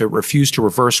government if it refused to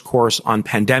reverse course on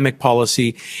pandemic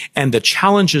policy, and the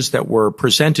challenges that were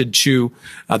presented to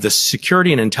the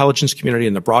security and intelligence community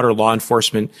and the broader law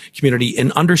enforcement community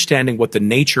in understanding what the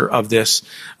nature of this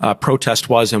protest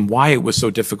was and why it was so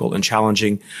difficult and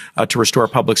challenging to restore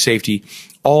public safety,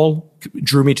 all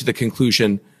drew me to the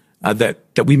conclusion that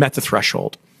we met the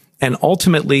threshold. And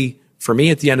ultimately, for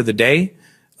me, at the end of the day,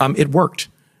 it worked.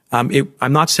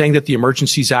 I'm not saying that the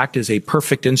Emergencies Act is a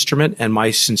perfect instrument, and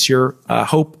my sincere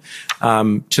hope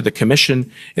to the Commission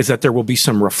is that there will be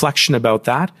some reflection about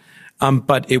that.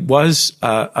 But it was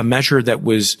a measure that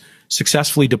was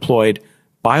successfully deployed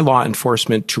by law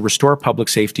enforcement to restore public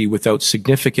safety without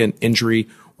significant injury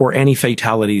or any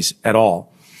fatalities at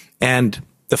all. And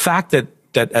the fact that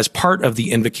as part of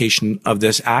the invocation of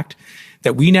this act,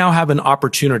 that we now have an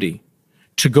opportunity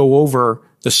to go over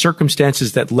the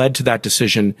circumstances that led to that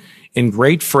decision in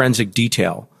great forensic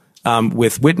detail,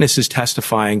 with witnesses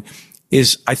testifying,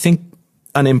 is, I think,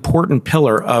 an important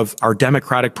pillar of our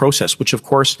democratic process, which, of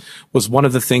course, was one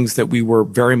of the things that we were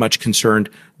very much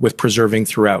concerned with preserving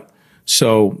throughout.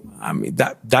 So, I mean,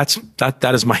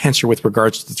 that is my answer with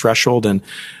regards to the threshold and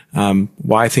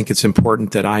why I think it's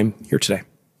important that I'm here today.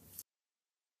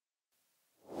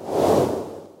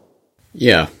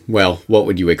 Yeah, well, what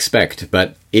would you expect?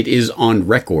 But it is on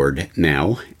record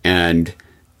now, and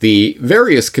the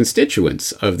various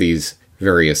constituents of these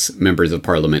various members of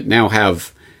Parliament now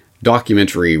have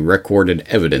documentary recorded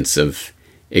evidence of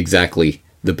exactly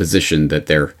the position that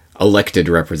their elected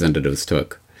representatives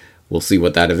took. We'll see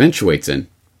what that eventuates in,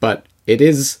 but it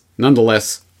is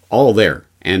nonetheless all there.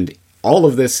 And all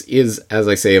of this is, as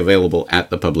I say, available at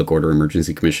the Public Order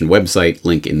Emergency Commission website,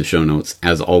 link in the show notes,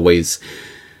 as always.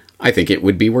 I think it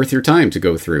would be worth your time to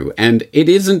go through. And it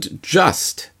isn't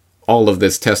just all of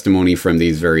this testimony from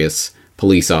these various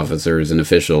police officers and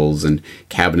officials and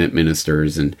cabinet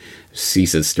ministers and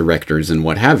CSIS directors and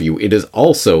what have you. It is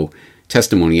also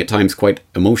testimony, at times quite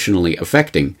emotionally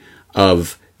affecting,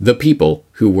 of the people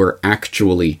who were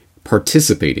actually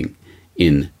participating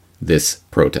in this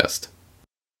protest.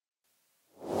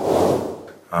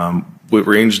 It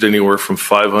ranged anywhere from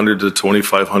 500 to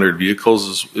 2,500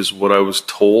 vehicles is what I was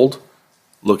told.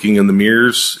 Looking in the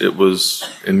mirrors, it was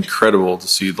incredible to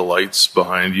see the lights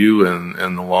behind you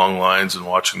and the long lines and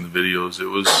watching the videos. It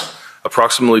was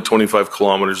approximately 25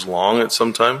 kilometers long at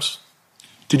some times.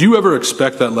 Did you ever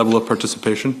expect that level of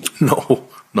participation? No,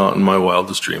 not in my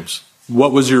wildest dreams.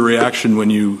 What was your reaction when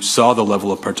you saw the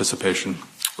level of participation?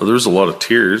 Well, there was a lot of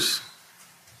tears.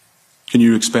 Can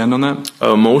you expand on that?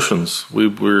 Emotions. We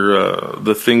were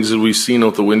the things that we've seen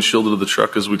out the windshield of the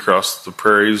truck as we crossed the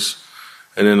prairies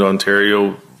and into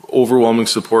Ontario. Overwhelming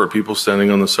support. People standing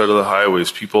on the side of the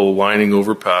highways. People lining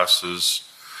overpasses.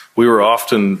 We were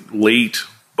often late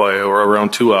by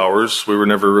around 2 hours. We were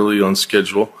never really on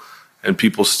schedule, and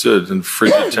people stood in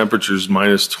frigid temperatures,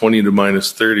 minus 20 to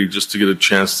minus 30, just to get a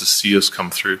chance to see us come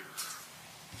through.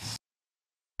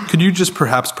 Could you just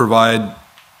perhaps provide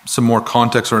some more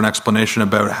context or an explanation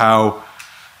about how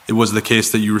it was the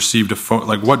case that you received a phone?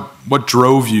 Like, what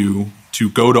drove you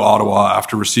to go to Ottawa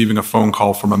after receiving a phone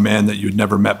call from a man that you'd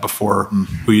never met before,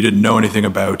 who you didn't know anything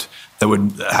about, that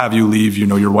would have you leave,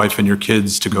 your wife and your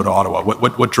kids to go to Ottawa?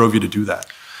 What drove you to do that?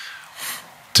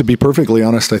 To be perfectly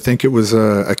honest, I think it was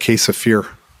a case of fear.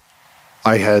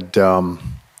 I had,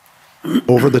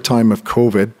 over the time of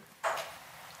COVID,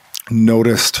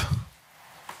 noticed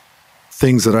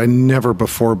things that I never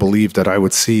before believed that I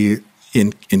would see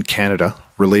in Canada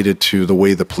related to the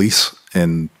way the police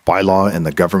and bylaw and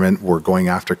the government were going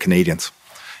after Canadians.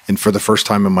 And for the first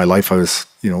time in my life, I was,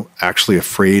 actually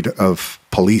afraid of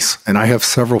police. And I have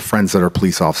several friends that are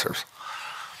police officers.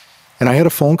 And I had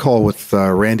a phone call with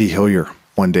Randy Hillier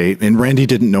one day, and Randy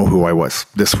didn't know who I was.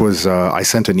 This was, I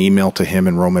sent an email to him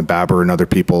and Roman Baber and other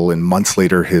people, and months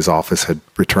later, his office had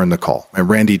returned the call. And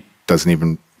Randy doesn't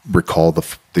even recall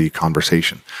the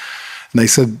conversation. And they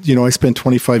said, I spent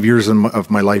 25 years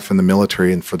of my life in the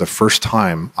military, and for the first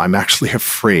time, I'm actually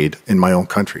afraid in my own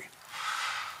country.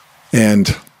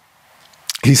 And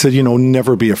he said,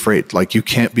 never be afraid. Like, you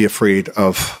can't be afraid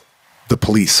of the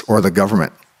police or the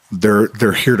government.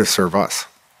 They're here to serve us.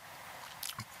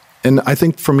 And I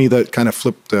think for me that kind of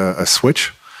flipped a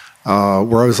switch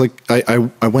where I was like,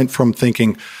 I went from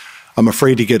thinking I'm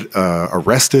afraid to get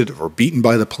arrested or beaten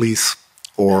by the police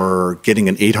or getting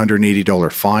an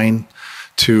 $880 fine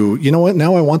to, you know what,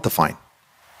 now I want the fine.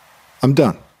 I'm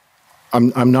done.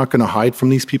 I'm not going to hide from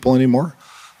these people anymore.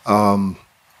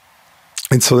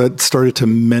 And so that started to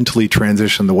mentally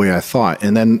transition the way I thought.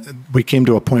 And then we came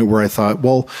to a point where I thought,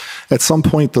 well, at some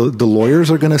point the lawyers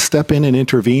are going to step in and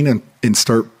intervene and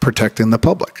start protecting the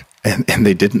public. And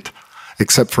they didn't,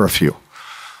 except for a few.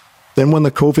 Then when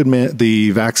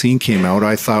the vaccine came out,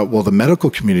 I thought, well, the medical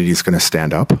community is going to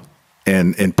stand up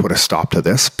and put a stop to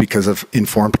this because of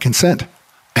informed consent.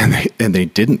 And they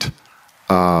didn't,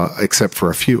 except for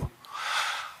a few.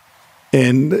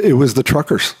 And it was the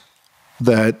truckers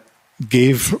that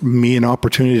gave me an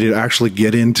opportunity to actually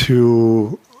get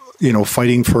into,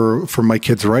 fighting for my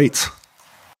kids' rights.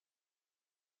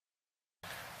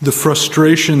 The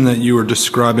frustration that you were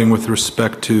describing with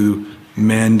respect to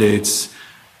mandates,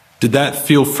 did that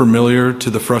feel familiar to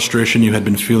the frustration you had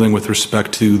been feeling with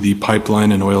respect to the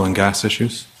pipeline and oil and gas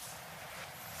issues?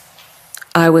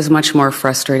 I was much more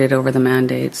frustrated over the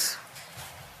mandates.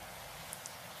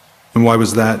 And why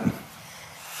was that?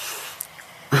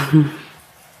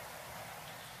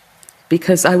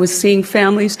 Because I was seeing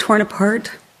families torn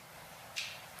apart.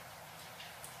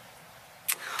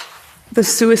 The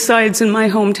suicides in my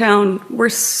hometown were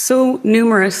so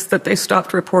numerous that they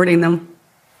stopped reporting them.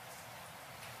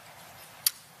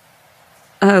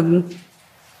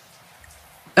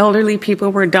 Elderly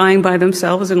people were dying by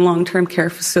themselves in long-term care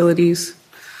facilities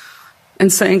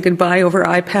and saying goodbye over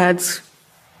iPads.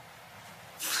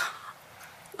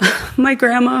 My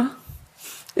grandma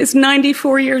is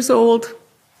 94 years old,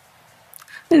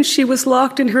 and she was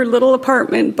locked in her little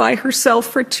apartment by herself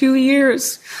for 2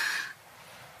 years.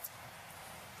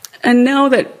 And now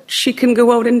that she can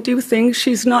go out and do things,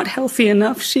 she's not healthy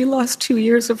enough. She lost 2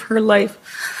 years of her life.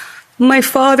 My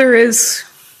father is...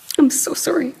 I'm so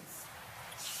sorry.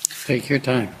 Take your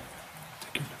time.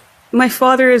 My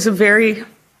father is a very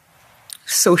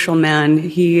social man.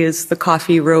 He is the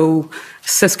Coffee Row,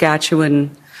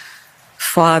 Saskatchewan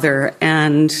father.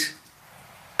 And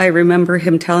I remember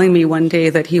him telling me one day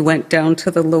that he went down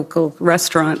to the local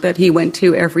restaurant that he went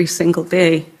to every single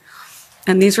day.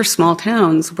 And these are small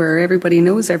towns where everybody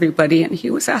knows everybody, and he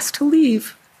was asked to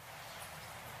leave.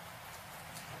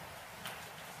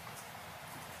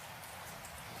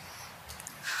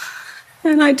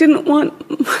 And I didn't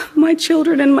want my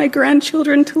children and my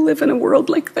grandchildren to live in a world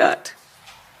like that.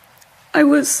 I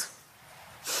was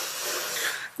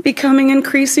becoming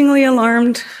increasingly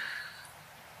alarmed,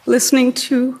 listening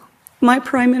to my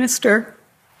Prime Minister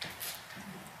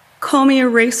call me a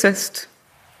racist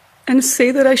and say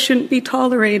that I shouldn't be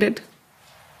tolerated.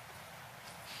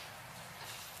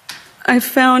 I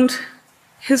found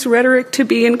his rhetoric to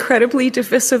be incredibly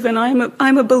divisive, and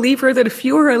I'm a believer that if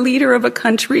you are a leader of a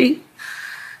country,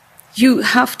 you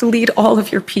have to lead all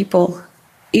of your people,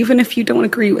 even if you don't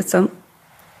agree with them.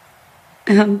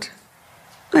 And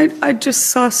I just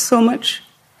saw so much.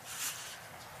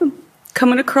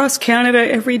 Coming across Canada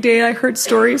every day, I heard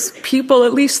stories. People,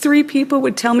 at least 3 people,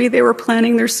 would tell me they were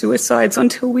planning their suicides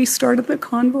until we started the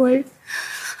convoy.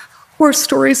 Or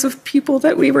stories of people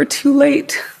that we were too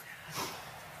late.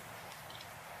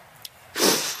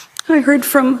 I heard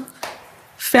from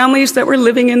families that were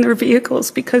living in their vehicles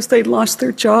because they'd lost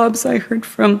their jobs. I heard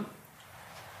from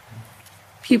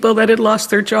people that had lost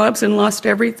their jobs and lost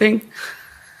everything.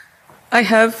 I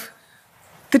have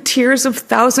the tears of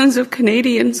thousands of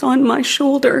Canadians on my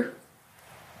shoulder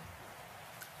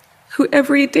who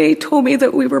every day told me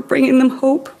that we were bringing them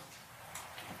hope.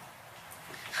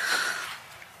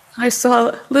 I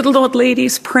saw little old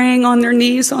ladies praying on their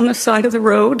knees on the side of the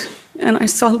road, and I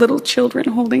saw little children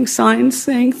holding signs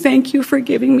saying, "Thank you for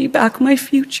giving me back my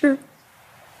future."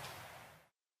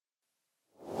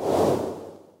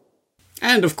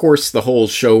 And of course, the whole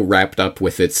show wrapped up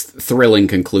with its thrilling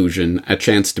conclusion, a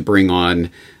chance to bring on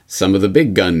some of the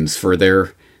big guns for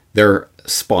their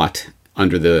spot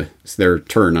under their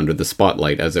turn under the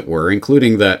spotlight, as it were,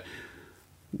 including that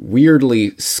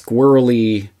weirdly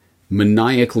squirrely,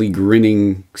 maniacally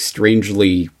grinning,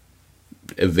 strangely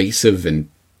evasive and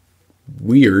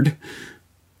weird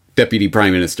Deputy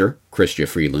Prime Minister Chrystia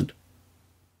Freeland.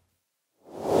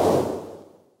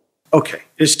 Okay,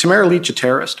 is Tamara Lich a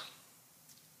terrorist?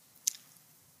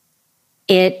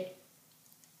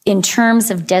 In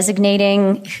terms of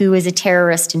designating who is a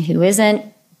terrorist and who isn't,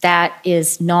 that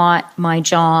is not my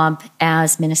job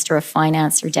as Minister of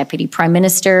Finance or Deputy Prime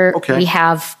Minister. Okay. We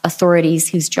have authorities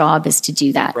whose job is to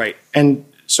do that. Right. And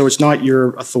so it's not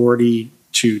your authority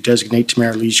to designate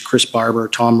Tamara Lich, Chris Barber,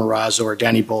 Tom Marazzo, or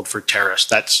Danny Boldford terrorists.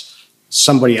 That's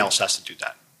somebody else has to do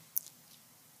that.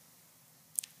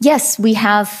 Yes, we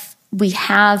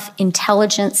have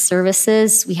intelligence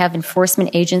services, we have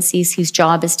enforcement agencies whose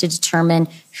job is to determine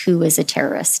who is a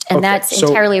terrorist, and that's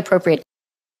entirely appropriate.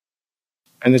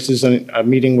 And this is a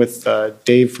meeting with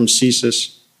Dave from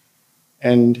CSIS.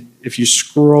 And if you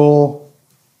scroll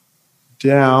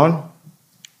down,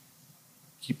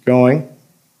 keep going.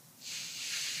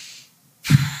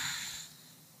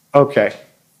 Okay.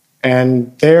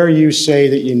 And there you say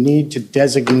that you need to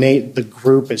designate the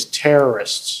group as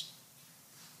terrorists.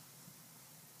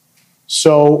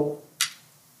 So,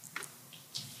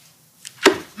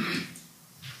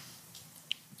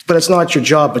 but it's not your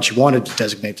job, but you wanted to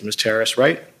designate them as terrorists,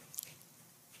 right?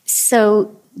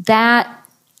 So that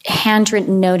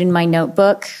handwritten note in my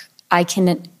notebook, I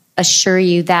can assure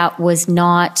you that was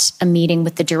not a meeting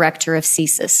with the director of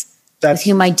CSIS, with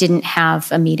whom I didn't have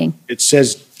a meeting. It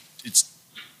says it's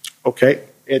okay.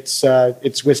 It's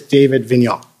with David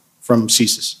Vigneault from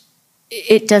CSIS.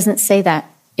 It doesn't say that.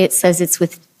 It says it's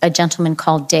with a gentleman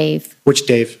called Dave. Which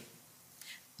Dave?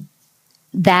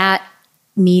 That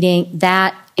meeting,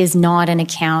 that is not an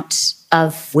account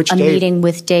of a meeting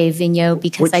with Dave Vigneault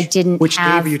because I didn't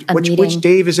have a meeting which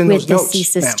Dave is in with those the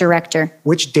notes, CSIS director.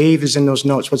 Which Dave is in those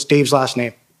notes? What's Dave's last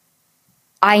name?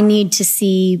 I need to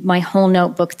see my whole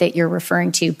notebook that you're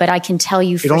referring to, but I can tell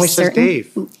you for certain. It only says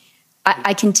Dave.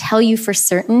 I can tell you for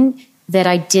certain that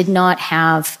I did not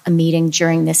have a meeting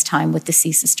during this time with the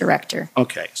CSIS director.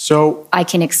 Okay, so I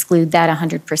can exclude that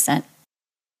 100%.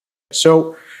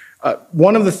 So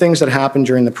one of the things that happened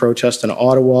during the protest in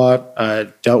Ottawa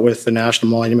dealt with the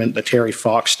National Monument, the Terry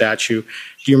Fox statue.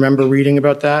 Do you remember reading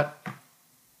about that?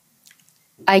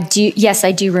 I do. Yes,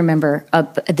 I do remember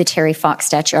the Terry Fox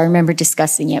statue. I remember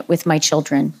discussing it with my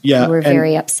children. Yeah, who were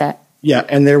very upset. Yeah,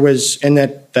 and there was in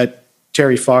that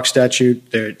Terry Fox statue,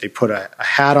 they put a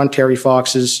hat on Terry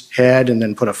Fox's head and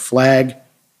then put a flag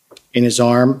in his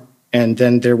arm, and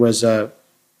then there was a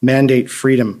Mandate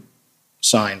Freedom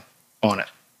sign on it.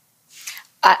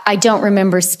 I don't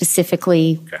remember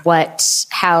specifically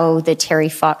how the Terry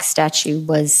Fox statue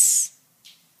was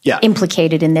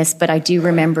implicated in this, but I do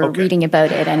remember reading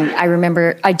about it, and I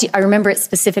remember it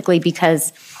specifically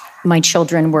because my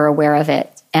children were aware of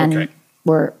it and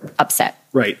were upset.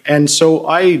 Right, and so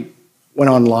I went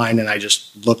online and I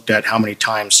just looked at how many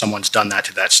times someone's done that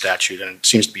to that statute, and it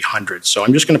seems to be hundreds. So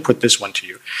I'm just going to put this one to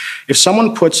you. If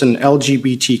someone puts an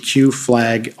LGBTQ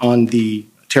flag on the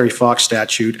Terry Fox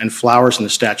statute and flowers in the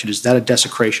statute, is that a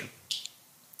desecration?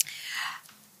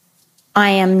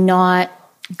 I am not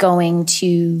going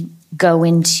to go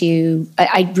into,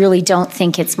 I really don't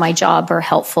think it's my job or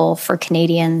helpful for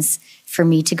Canadians for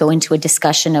me to go into a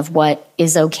discussion of what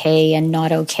is okay and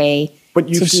not okay. But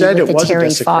you've said it was a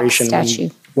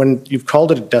desecration. When you've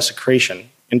called it a desecration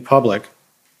in public,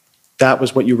 that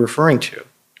was what you're referring to,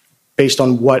 based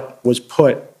on what was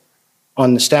put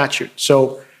on the statute.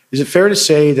 So is it fair to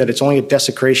say that it's only a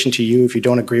desecration to you if you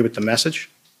don't agree with the message?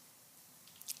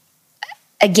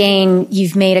 Again,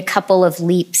 you've made a couple of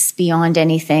leaps beyond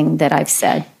anything that I've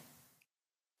said.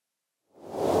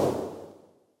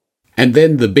 And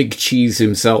then the big cheese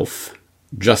himself,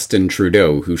 Justin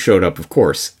Trudeau, who showed up, of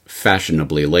course,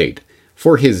 fashionably late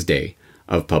for his day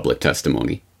of public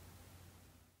testimony.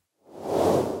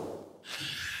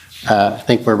 I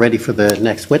think we're ready for the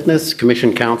next witness,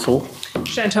 Commission Counsel.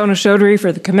 Shantona Chaudhry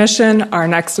for the Commission. Our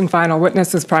next and final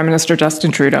witness is Prime Minister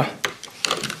Justin Trudeau.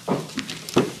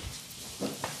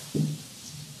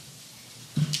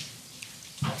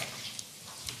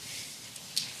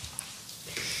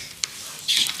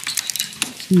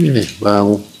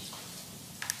 Well,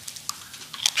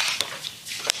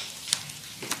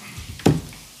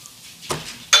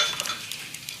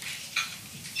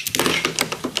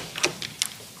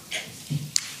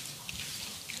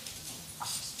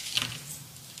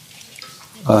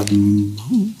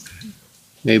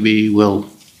 maybe we'll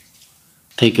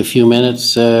take a few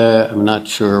minutes. I'm not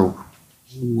sure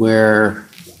what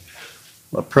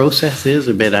process is,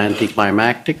 a bit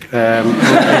anticlimactic.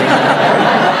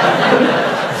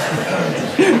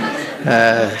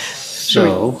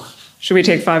 Should we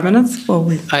take 5 minutes?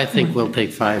 I think we'll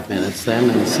take 5 minutes then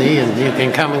and see, and you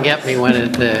can come and get me when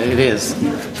it is.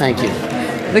 Thank you.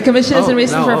 The Commission isn't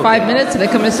reason for 5 minutes. La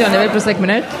Commission avait pour 5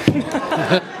 minutes.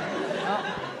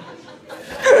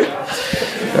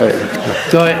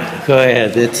 Go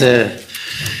ahead.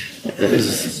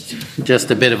 It's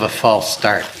just a bit of a false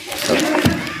start. So,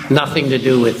 nothing to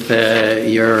do with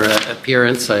your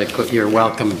appearance. You're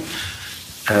welcome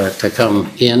to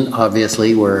come in.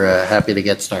 Obviously, we're happy to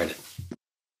get started.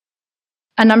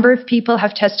 A number of people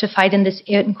have testified in this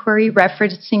inquiry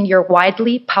referencing your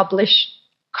widely published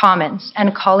comments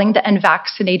and calling the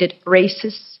unvaccinated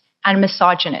racists and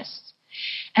misogynists.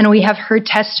 And we have heard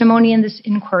testimony in this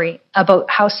inquiry about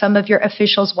how some of your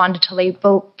officials wanted to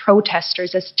label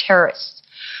protesters as terrorists.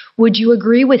 Would you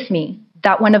agree with me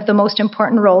that one of the most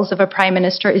important roles of a prime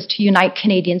minister is to unite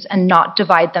Canadians and not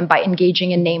divide them by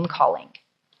engaging in name-calling?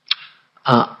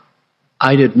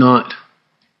 I did not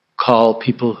call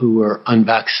people who were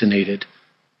unvaccinated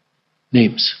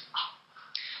names.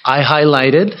 I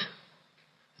highlighted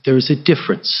there is a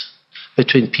difference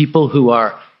between people who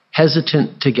are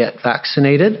hesitant to get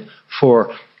vaccinated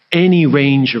for any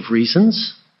range of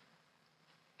reasons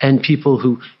and people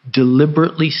who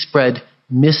deliberately spread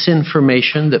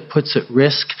misinformation that puts at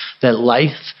risk the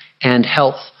life and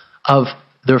health of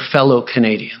their fellow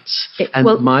Canadians.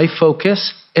 My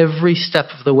focus every step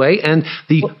of the way, and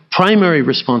the primary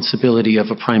responsibility of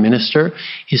a prime minister,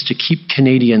 is to keep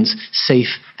Canadians safe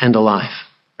and alive.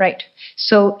 Right.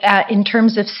 So in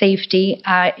terms of safety,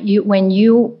 when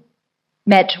you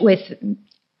met with,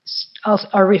 I'll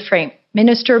reframe,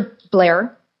 Minister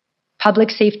Blair, Public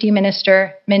Safety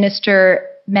Minister, Minister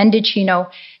Mendicino,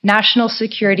 National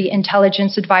Security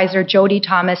Intelligence Advisor Jody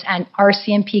Thomas, and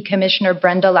RCMP Commissioner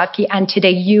Brenda Lucki, and today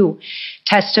you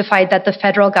testified that the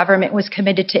federal government was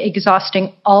committed to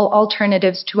exhausting all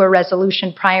alternatives to a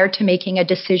resolution prior to making a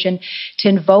decision to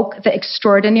invoke the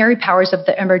extraordinary powers of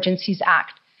the Emergencies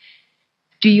Act.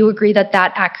 Do you agree that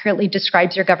that accurately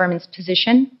describes your government's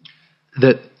position?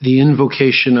 That the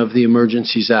invocation of the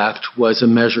Emergencies Act was a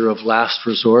measure of last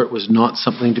resort, was not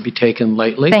something to be taken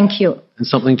lightly. Thank you. And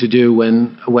something to do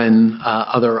when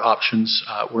other options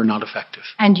were not effective.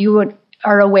 And you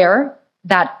are aware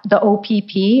that the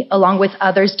OPP, along with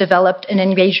others, developed an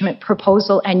engagement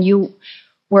proposal, and you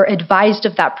were advised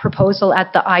of that proposal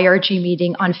at the IRG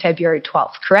meeting on February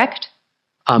 12th, correct?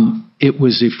 It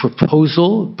was a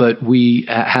proposal, but we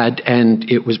had, and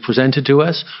it was presented to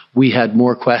us, we had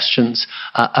more questions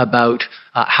about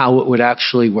how it would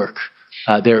actually work.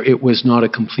 It was not a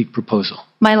complete proposal.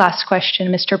 My last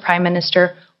question, Mr. Prime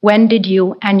Minister, when did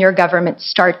you and your government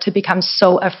start to become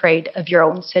so afraid of your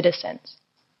own citizens?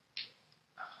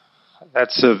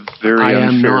 That's a very unfair. I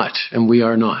am not, and we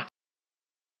are not.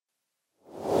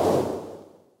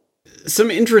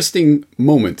 Some interesting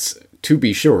moments, to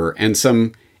be sure, and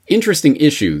some interesting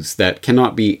issues that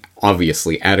cannot be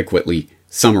obviously adequately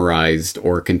summarized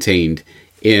or contained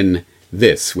in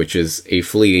this, which is a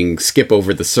fleeting skip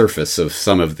over the surface of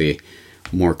some of the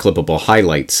more clippable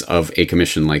highlights of a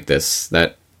commission like this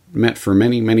that met for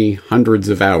many, many hundreds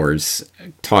of hours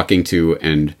talking to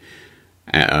and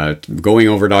going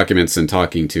over documents and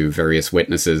talking to various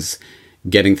witnesses,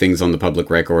 getting things on the public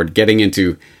record, getting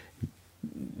into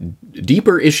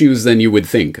deeper issues than you would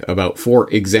think about, for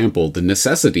example, the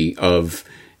necessity of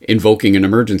invoking an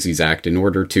Emergencies Act in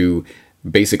order to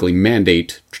basically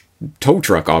mandate tow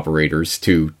truck operators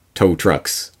to tow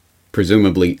trucks,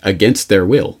 presumably against their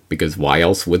will, because why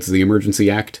else was the Emergency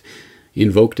Act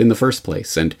invoked in the first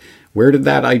place? And where did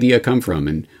that idea come from?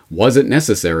 And was it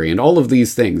necessary? And all of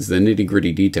these things, the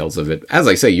nitty-gritty details of it. As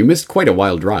I say, you missed quite a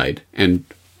wild ride. And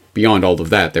beyond all of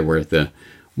that, there were the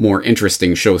more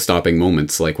interesting show-stopping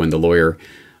moments, like when the lawyer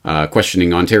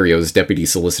questioning Ontario's Deputy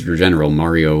Solicitor General,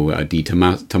 Mario Di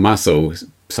Tommaso,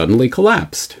 suddenly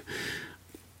collapsed.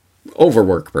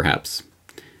 Overwork, perhaps.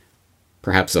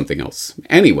 Perhaps something else.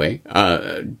 Anyway,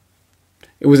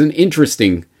 it was an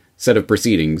interesting set of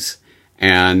proceedings,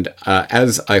 and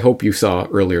as I hope you saw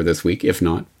earlier this week, if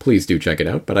not, please do check it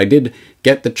out, but I did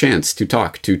get the chance to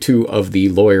talk to two of the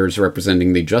lawyers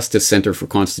representing the Justice Center for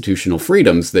Constitutional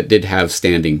Freedoms that did have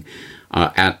standing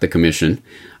at the commission,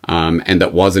 and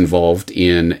that was involved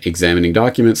in examining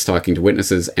documents, talking to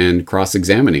witnesses, and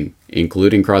cross-examining,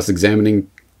 including cross-examining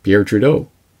Pierre Trudeau.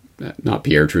 Not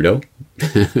Pierre Trudeau.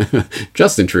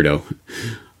 Justin Trudeau.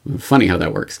 Funny how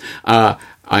that works.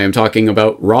 I am talking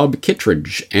about Rob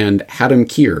Kittredge and Hatem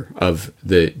Keir of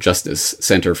the Justice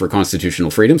Center for Constitutional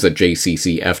Freedoms at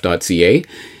jccf.ca.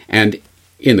 And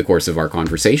in the course of our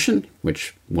conversation,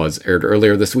 which was aired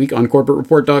earlier this week on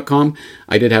CorbettReport.com,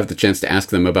 I did have the chance to ask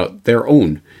them about their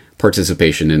own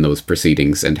participation in those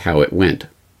proceedings and how it went.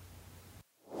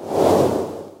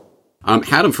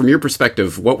 Hatem, from your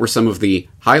perspective, what were some of the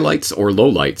highlights or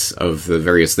lowlights of the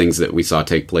various things that we saw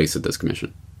take place at this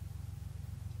commission?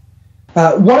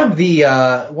 One of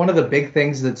the big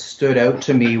things that stood out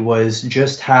to me was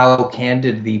just how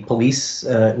candid the police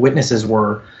witnesses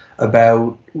were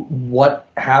about what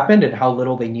happened and how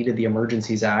little they needed the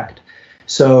Emergencies Act.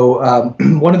 So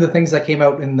one of the things that came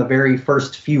out in the very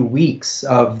first few weeks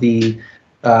of the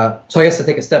So I guess to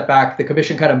take a step back, the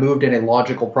commission kind of moved in a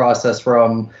logical process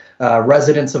from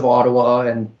residents of Ottawa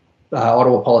and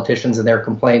Ottawa politicians and their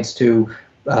complaints to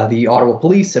the Ottawa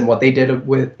Police and what they did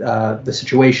with the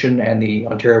situation, and the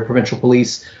Ontario Provincial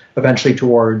Police, eventually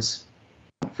towards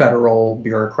federal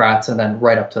bureaucrats, and then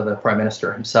right up to the Prime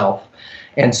Minister himself.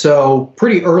 And so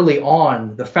pretty early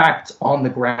on, the facts on the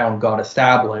ground got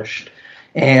established.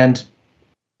 And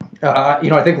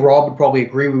I think Rob would probably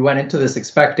agree. We went into this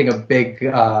expecting a big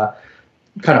kind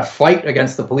of fight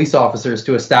against the police officers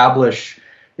to establish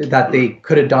that they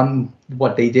could have done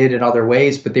what they did in other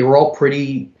ways, but they were all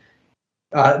pretty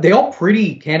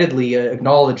candidly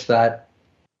acknowledged that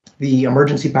the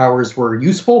emergency powers were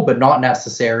useful but not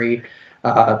necessary.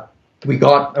 We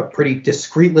got a pretty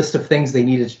discrete list of things they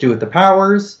needed to do with the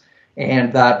powers,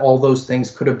 and that all those things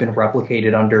could have been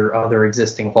replicated under other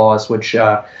existing laws, which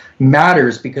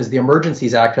matters because the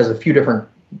Emergencies Act has a few different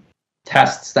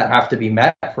tests that have to be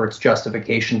met for its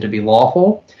justification to be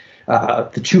lawful.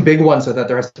 The two big ones are that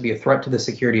there has to be a threat to the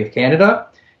security of Canada,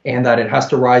 and that it has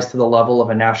to rise to the level of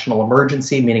a national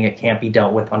emergency, meaning it can't be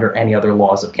dealt with under any other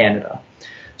laws of Canada.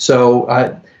 So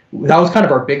that was kind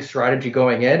of our big strategy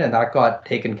going in, and that got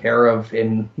taken care of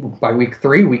by week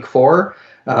 3, week 4.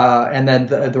 And then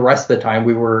the rest of the time,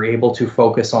 we were able to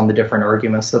focus on the different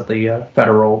arguments that the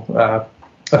federal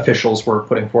officials were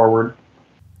putting forward.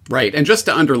 Right. And just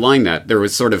to underline that, there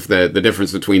was sort of the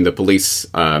difference between the police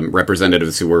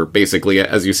representatives who were basically,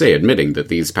 as you say, admitting that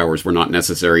these powers were not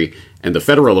necessary, and the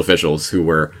federal officials who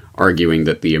were arguing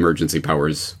that the emergency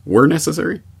powers were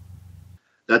necessary.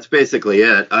 That's basically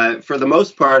it. For the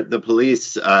most part, the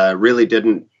police really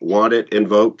didn't want it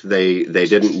invoked. They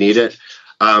didn't need it.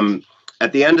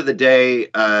 At the end of the day,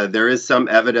 there is some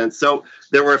evidence. So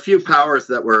there were a few powers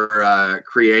that were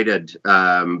created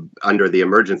under the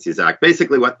Emergencies Act.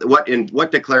 Basically,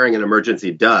 what declaring an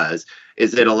emergency does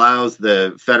is it allows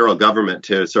the federal government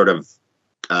to sort of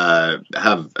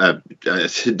have a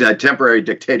temporary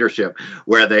dictatorship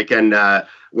where they can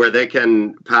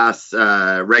pass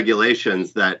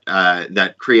regulations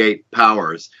that create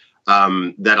powers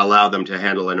that allow them to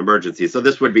handle an emergency. So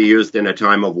this would be used in a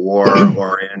time of war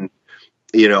or in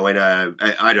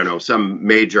some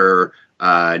major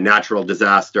natural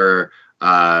disaster,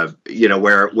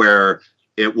 where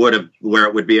it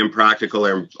would be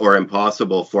impractical or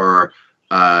impossible for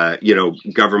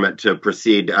government to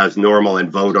proceed as normal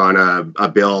and vote on a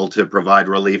bill to provide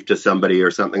relief to somebody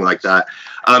or something like that.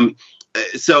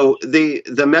 So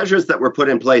the measures that were put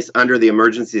in place under the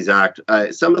Emergencies Act,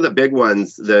 some of the big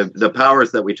ones, the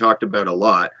powers that we talked about a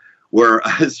lot, were,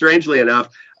 strangely enough,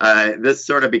 this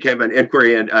sort of became an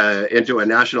inquiry into a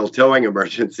national towing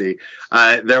emergency.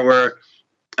 There were,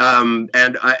 and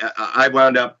I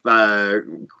wound up,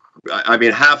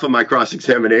 half of my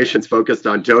cross-examinations focused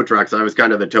on tow trucks. I was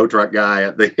kind of the tow truck guy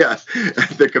at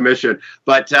the commission.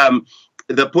 But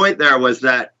the point there was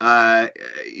that,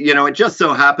 it just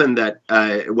so happened that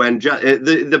when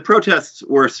the protests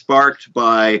were sparked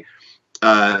by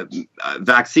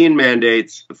vaccine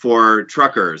mandates for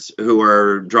truckers who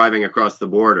are driving across the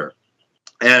border.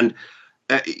 And,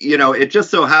 it just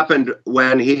so happened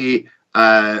when he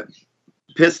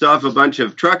pissed off a bunch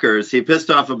of truckers, he pissed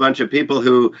off a bunch of people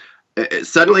who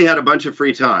suddenly had a bunch of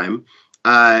free time,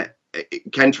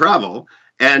 can travel.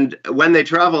 And when they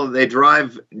travel, they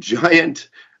drive giant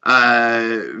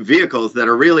vehicles that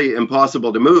are really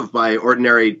impossible to move by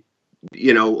ordinary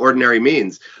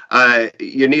means.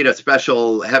 You need a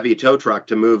special heavy tow truck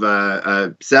to move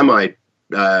a semi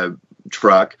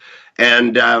truck.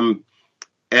 And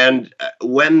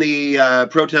when the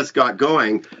protests got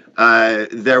going,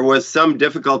 there was some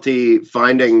difficulty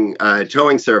finding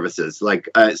towing services. Like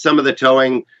some of the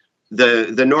towing,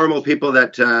 the normal people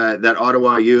that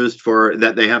Ottawa used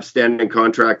that they have standing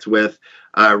contracts with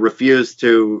refused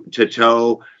to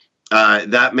tow.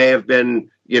 That may have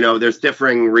been, there's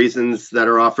differing reasons that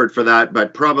are offered for that,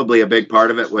 but probably a big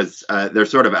part of it was they're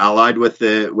sort of allied with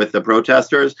the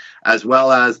protesters, as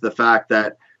well as the fact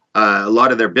that a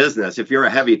lot of their business, if you're a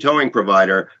heavy towing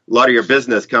provider, a lot of your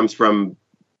business comes from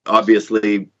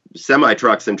obviously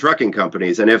semi-trucks and trucking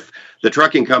companies. And if the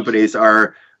trucking companies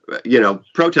are,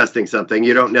 protesting something,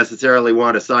 you don't necessarily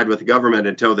want to side with the government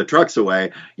and tow the trucks away.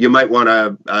 You might want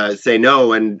to say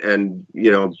no and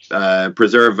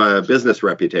preserve a business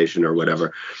reputation or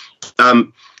whatever.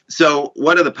 So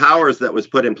one of the powers that was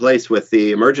put in place with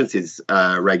the emergencies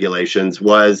regulations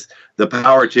was the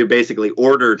power to basically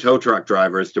order tow truck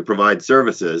drivers to provide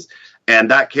services.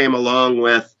 And that came along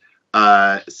with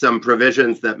some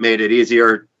provisions that made it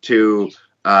easier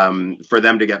for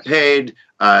them to get paid,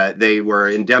 They were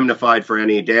indemnified for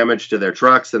any damage to their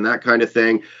trucks and that kind of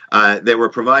thing. They were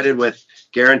provided with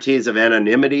guarantees of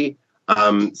anonymity,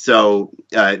 so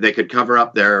they could cover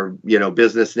up their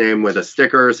business name with a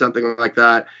sticker or something like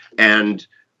that. And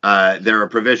there are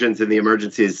provisions in the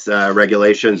emergencies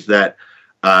regulations that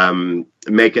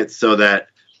make it so that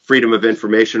Freedom of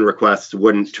Information requests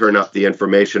wouldn't turn up the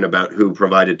information about who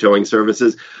provided towing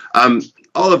services.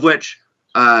 All of which,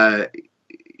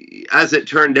 as it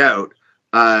turned out,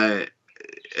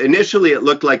 initially it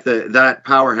looked like that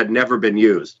power had never been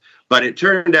used. But it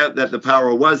turned out that the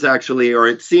power was actually, or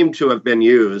it seemed to have been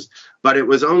used, but it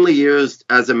was only used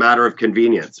as a matter of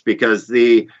convenience, because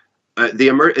the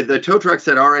tow trucks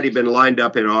had already been lined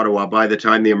up in Ottawa by the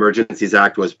time the Emergencies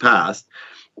Act was passed,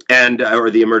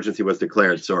 or the emergency was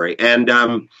declared. Sorry, and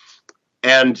so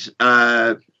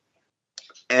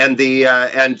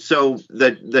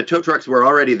the tow trucks were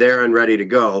already there and ready to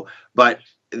go, but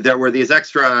there were these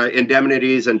extra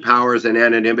indemnities and powers and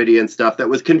anonymity and stuff that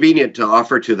was convenient to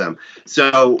offer to them.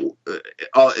 So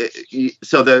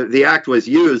the act was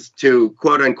used to,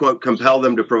 quote unquote, compel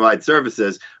them to provide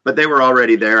services, but they were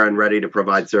already there and ready to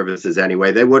provide services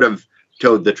anyway. They would have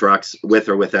towed the trucks with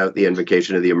or without the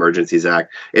invocation of the Emergencies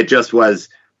Act. It just was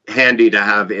handy to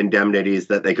have indemnities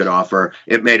that they could offer.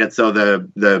 It made it so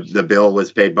the bill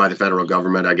was paid by the federal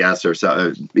government, I guess, or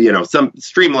so, some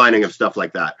streamlining of stuff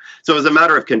like that. So it was a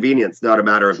matter of convenience, not a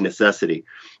matter of necessity.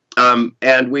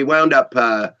 And we wound up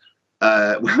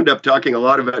talking a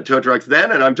lot about tow trucks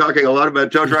then, and I'm talking a lot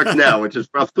about tow trucks now, which is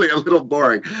probably a little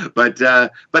boring. But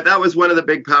that was one of the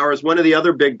big powers. One of the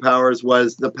other big powers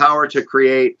was the power to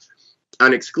create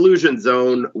an exclusion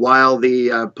zone while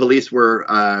the police were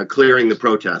clearing the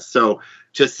protests. So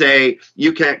to say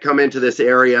you can't come into this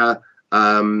area,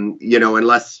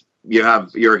 unless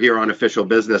you're here on official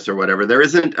business or whatever. There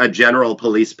isn't a general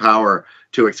police power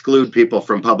to exclude people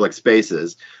from public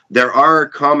spaces. There are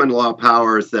common law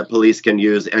powers that police can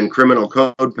use and criminal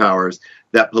code powers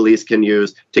that police can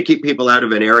use to keep people out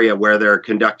of an area where they're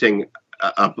conducting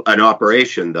an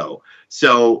operation, though.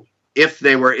 So if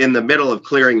they were in the middle of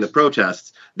clearing the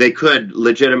protests, they could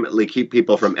legitimately keep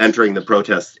people from entering the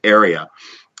protest area.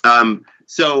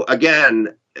 So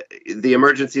again, the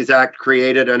Emergencies Act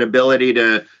created an ability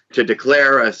to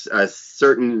declare a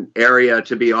certain area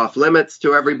to be off limits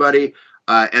to everybody,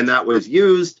 and that was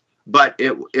used. But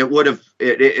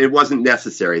it wasn't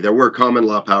necessary. There were common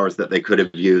law powers that they could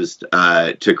have used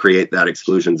to create that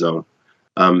exclusion zone.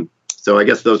 So I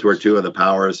guess those were two of the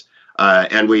powers,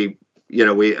 and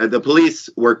the police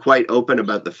were quite open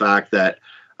about the fact that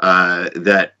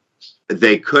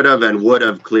they could have and would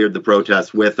have cleared the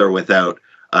protests with or without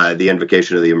the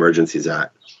invocation of the Emergencies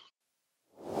Act.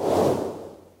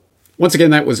 Once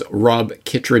again, that was Rob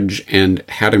Kittredge and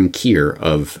Hatem Kier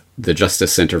of the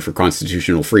Justice Center for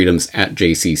Constitutional Freedoms at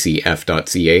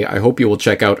jccf.ca. I hope you will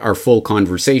check out our full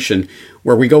conversation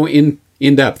where we go in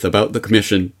depth about the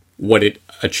Commission, what it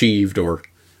achieved or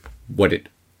what it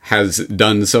has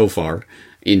done so far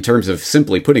in terms of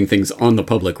simply putting things on the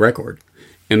public record,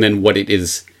 and then what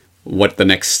the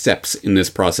next steps in this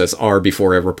process are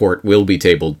before a report will be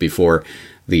tabled before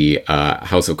the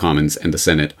House of Commons and the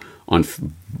Senate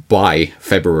by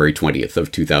February 20th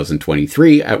of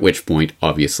 2023, at which point,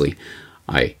 obviously,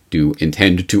 I do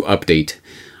intend to update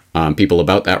people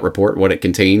about that report, what it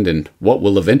contained, and what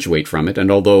will eventuate from it. And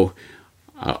although,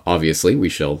 obviously, we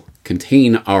shall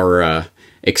contain our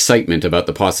excitement about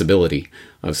the possibility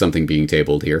of something being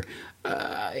tabled here,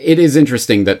 it is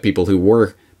interesting that people who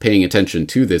were paying attention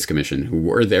to this commission, who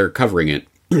were there covering it,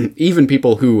 even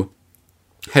people who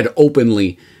had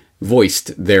openly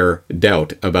voiced their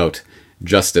doubt about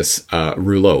Justice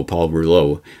Rouleau, Paul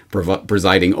Rouleau,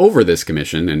 presiding over this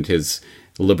commission and his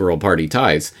Liberal Party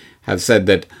ties, have said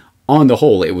that on the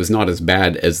whole it was not as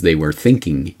bad as they were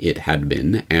thinking it had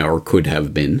been or could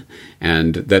have been,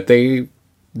 and that they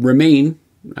remain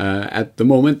at the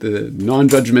moment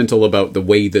non-judgmental about the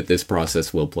way that this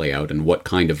process will play out and what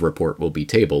kind of report will be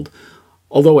tabled.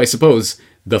 Although I suppose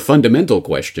the fundamental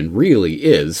question really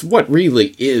is, what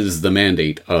really is the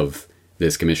mandate of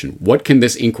this commission? What can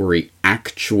this inquiry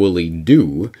actually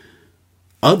do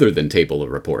other than table a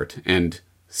report? And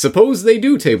suppose they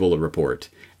do table a report,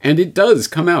 and it does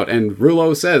come out, and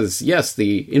Rouleau says, yes,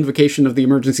 the invocation of the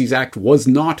Emergencies Act was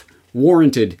not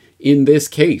warranted in this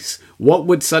case. What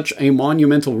would such a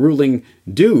monumental ruling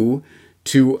do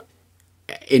to,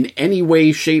 in any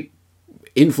way, shape,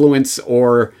 influence,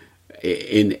 or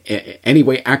in any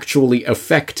way actually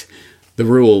affect the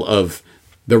rule of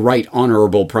the Right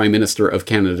Honourable Prime Minister of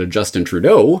Canada, Justin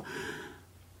Trudeau?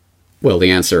 Well, the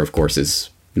answer, of course,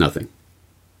 is nothing.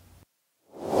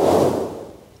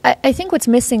 I think what's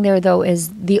missing there, though, is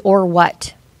the or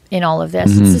what in all of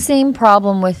this. It's the same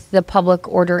problem with the Public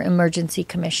Order Emergency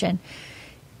Commission.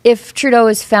 If Trudeau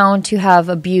is found to have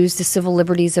abused the civil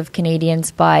liberties of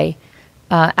Canadians by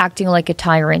acting like a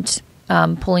tyrant,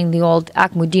 pulling the old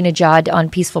Ahmadinejad on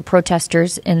peaceful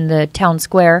protesters in the town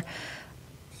square,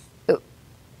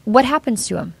 what happens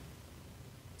to him?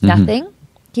 Nothing.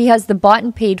 He has the bought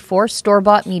and paid for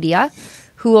store-bought media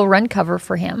who will run cover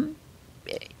for him.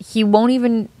 He won't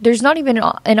even, there's not even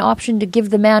an option to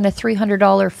give the man a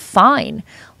 $300 fine,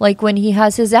 like when he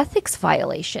has his ethics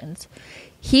violations.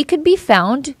 He could be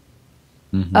found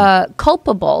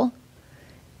culpable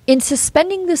in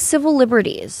suspending the civil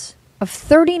liberties of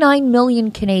 39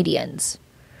 million Canadians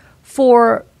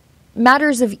for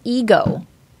matters of ego,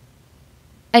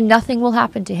 and nothing will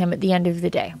happen to him at the end of the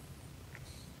day.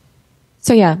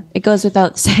 So yeah, it goes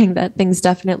without saying that things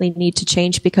definitely need to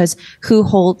change, because who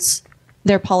holds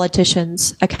their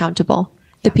politicians accountable?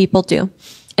 The people do.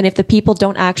 And if the people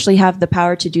don't actually have the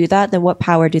power to do that, then what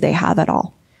power do they have at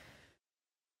all?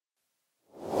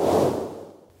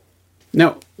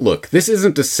 Now, look, this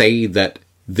isn't to say that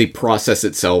the process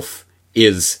itself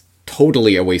is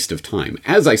totally a waste of time.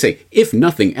 As I say, if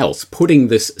nothing else, putting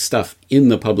this stuff in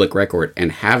the public record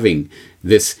and having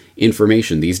this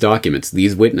information, these documents,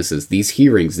 these witnesses, these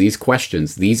hearings, these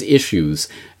questions, these issues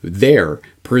there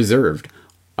preserved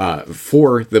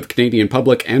for the Canadian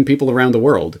public and people around the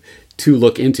world to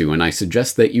look into. And I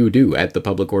suggest that you do at the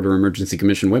Public Order Emergency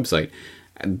Commission website.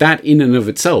 That in and of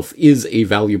itself is a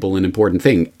valuable and important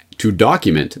thing to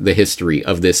document the history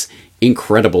of this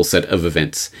incredible set of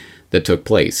events that took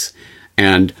place.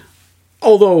 And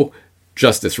although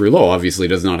Justice Rouleau obviously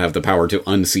does not have the power to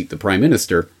unseat the Prime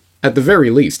Minister, at the very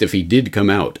least, if he did come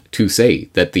out to say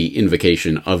that the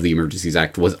invocation of the Emergencies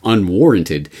Act was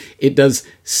unwarranted, it does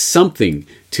something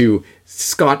to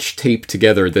scotch tape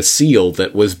together the seal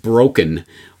that was broken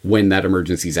when that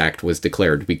Emergencies Act was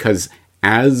declared. Because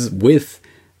as with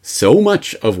so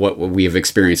much of what we have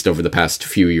experienced over the past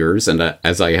few years, and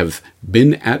as I have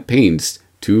been at pains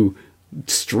to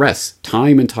stress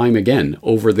time and time again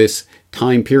over this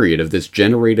time period of this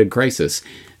generated crisis,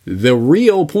 the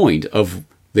real point of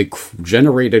the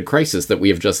generated crisis that we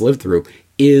have just lived through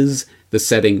is the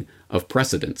setting of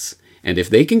precedents. And if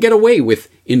they can get away with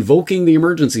invoking the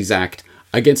Emergencies Act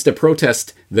against a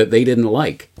protest that they didn't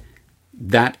like,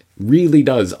 that really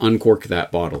does uncork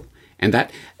that bottle. And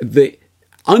that the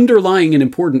underlying and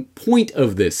important point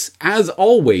of this, as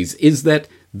always, is that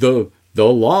the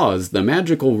laws, the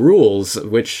magical rules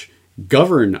which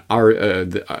govern our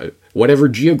whatever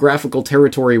geographical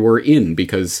territory we're in,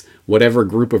 because whatever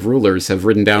group of rulers have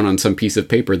written down on some piece of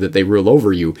paper that they rule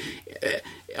over you,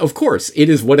 of course, it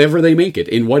is whatever they make it,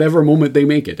 in whatever moment they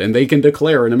make it, and they can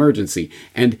declare an emergency.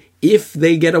 And if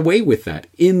they get away with that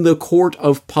in the court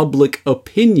of public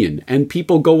opinion, and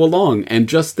people go along and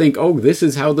just think, oh, this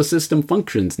is how the system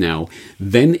functions now,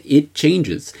 then it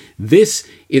changes. This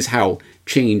is how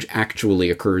change actually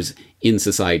occurs in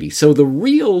society. So the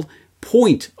real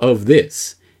point of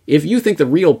this, if you think the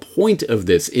real point of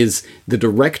this is the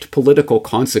direct political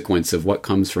consequence of what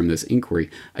comes from this inquiry,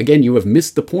 again, you have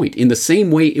missed the point. In the same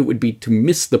way it would be to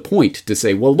miss the point to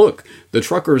say, well, look, the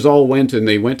truckers all went and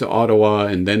they went to Ottawa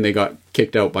and then they got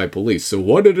kicked out by police. So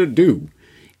what did it do?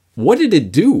 What did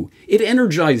it do? It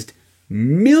energized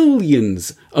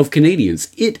millions of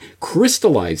Canadians. It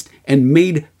crystallized and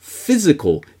made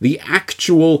physical the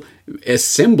actual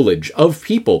assemblage of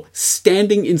people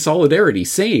standing in solidarity,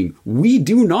 saying, we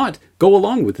do not go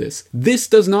along with this. This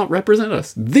does not represent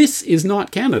us. This is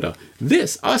not Canada.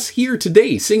 This, us here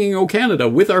today singing O Canada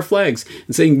with our flags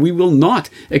and saying we will not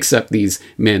accept these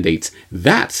mandates.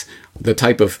 That's the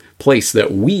type of place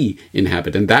that we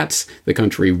inhabit, and that's the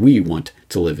country we want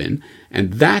to live in.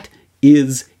 And that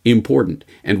is important.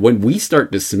 And when we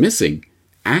start dismissing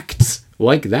acts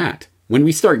like that, when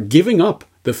we start giving up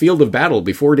the field of battle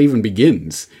before it even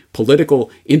begins, political,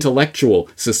 intellectual,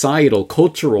 societal,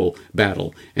 cultural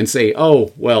battle, and say,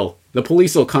 oh, well, the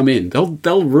police will come in,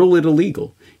 they'll rule it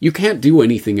illegal. You can't do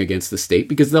anything against the state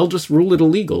because they'll just rule it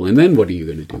illegal. And then what are you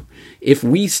going to do? If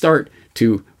we start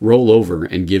to roll over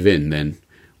and give in, then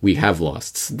we have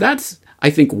lost. That's, I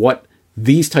think, what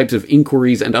these types of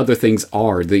inquiries and other things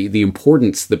are, the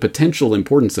importance, the potential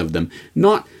importance of them,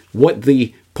 not what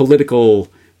the political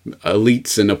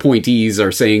elites and appointees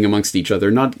are saying amongst each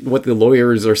other, not what the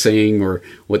lawyers are saying or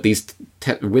what these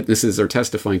witnesses are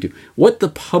testifying to, what the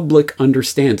public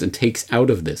understands and takes out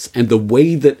of this, and the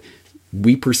way that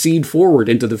we proceed forward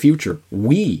into the future.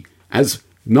 We, as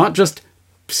not just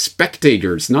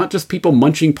spectators, not just people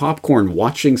munching popcorn,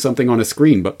 watching something on a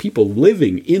screen, but people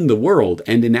living in the world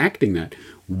and enacting that,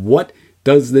 What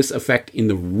does this affect in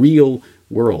the real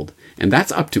world? And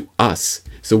that's up to us.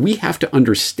 So we have to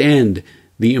understand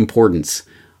the importance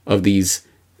of these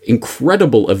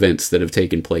incredible events that have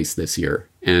taken place this year.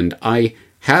 And I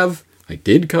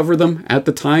did cover them at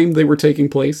the time they were taking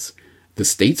place. The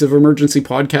States of Emergency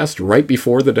podcast right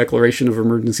before the Declaration of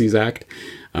Emergencies Act,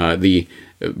 the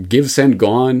Give, Send,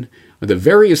 Gone, the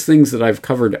various things that I've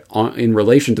covered in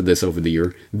relation to this over the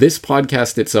year, this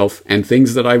podcast itself, and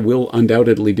things that I will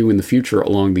undoubtedly do in the future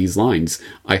along these lines.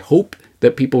 I hope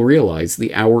that people realize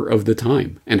the hour of the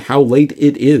time and how late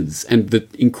it is and the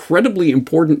incredibly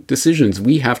important decisions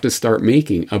we have to start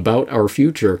making about our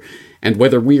future and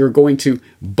whether we are going to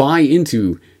buy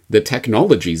into the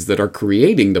technologies that are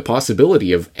creating the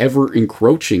possibility of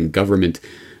ever-encroaching government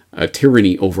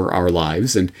tyranny over our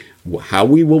lives and how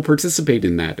we will participate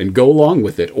in that and go along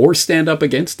with it or stand up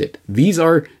against it. These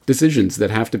are decisions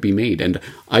that have to be made. And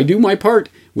I do my part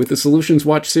with the Solutions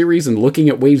Watch series and looking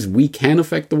at ways we can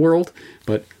affect the world.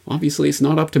 But obviously it's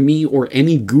not up to me or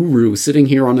any guru sitting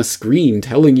here on a screen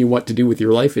telling you what to do with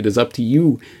your life. It is up to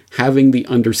you having the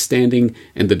understanding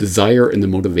and the desire and the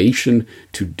motivation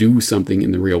to do something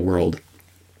in the real world.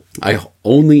 I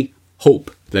only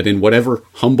hope that in whatever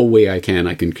humble way I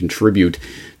can contribute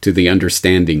to the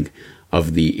understanding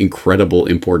of the incredible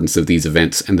importance of these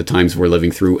events and the times we're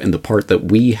living through and the part that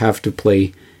we have to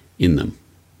play in them.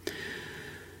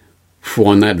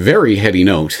 On that very heady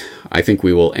note, I think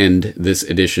we will end this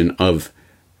edition of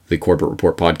the Corbett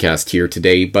Report podcast here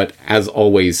today. But as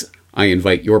always, I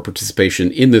invite your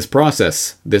participation in this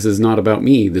process. This is not about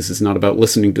me. This is not about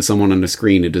listening to someone on a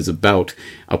screen. It is about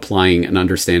applying and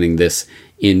understanding this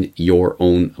in your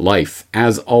own life.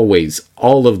 As always,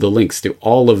 all of the links to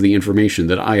all of the information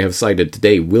that I have cited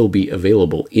today will be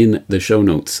available in the show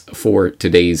notes for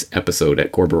today's episode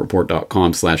at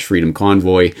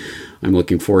corbettreport.com/freedomconvoy. I'm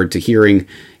looking forward to hearing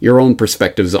your own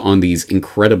perspectives on these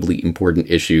incredibly important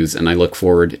issues, and I look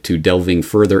forward to delving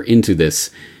further into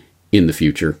this in the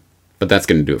future. But that's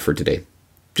going to do it for today.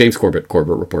 James Corbett,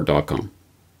 CorbettReport.com.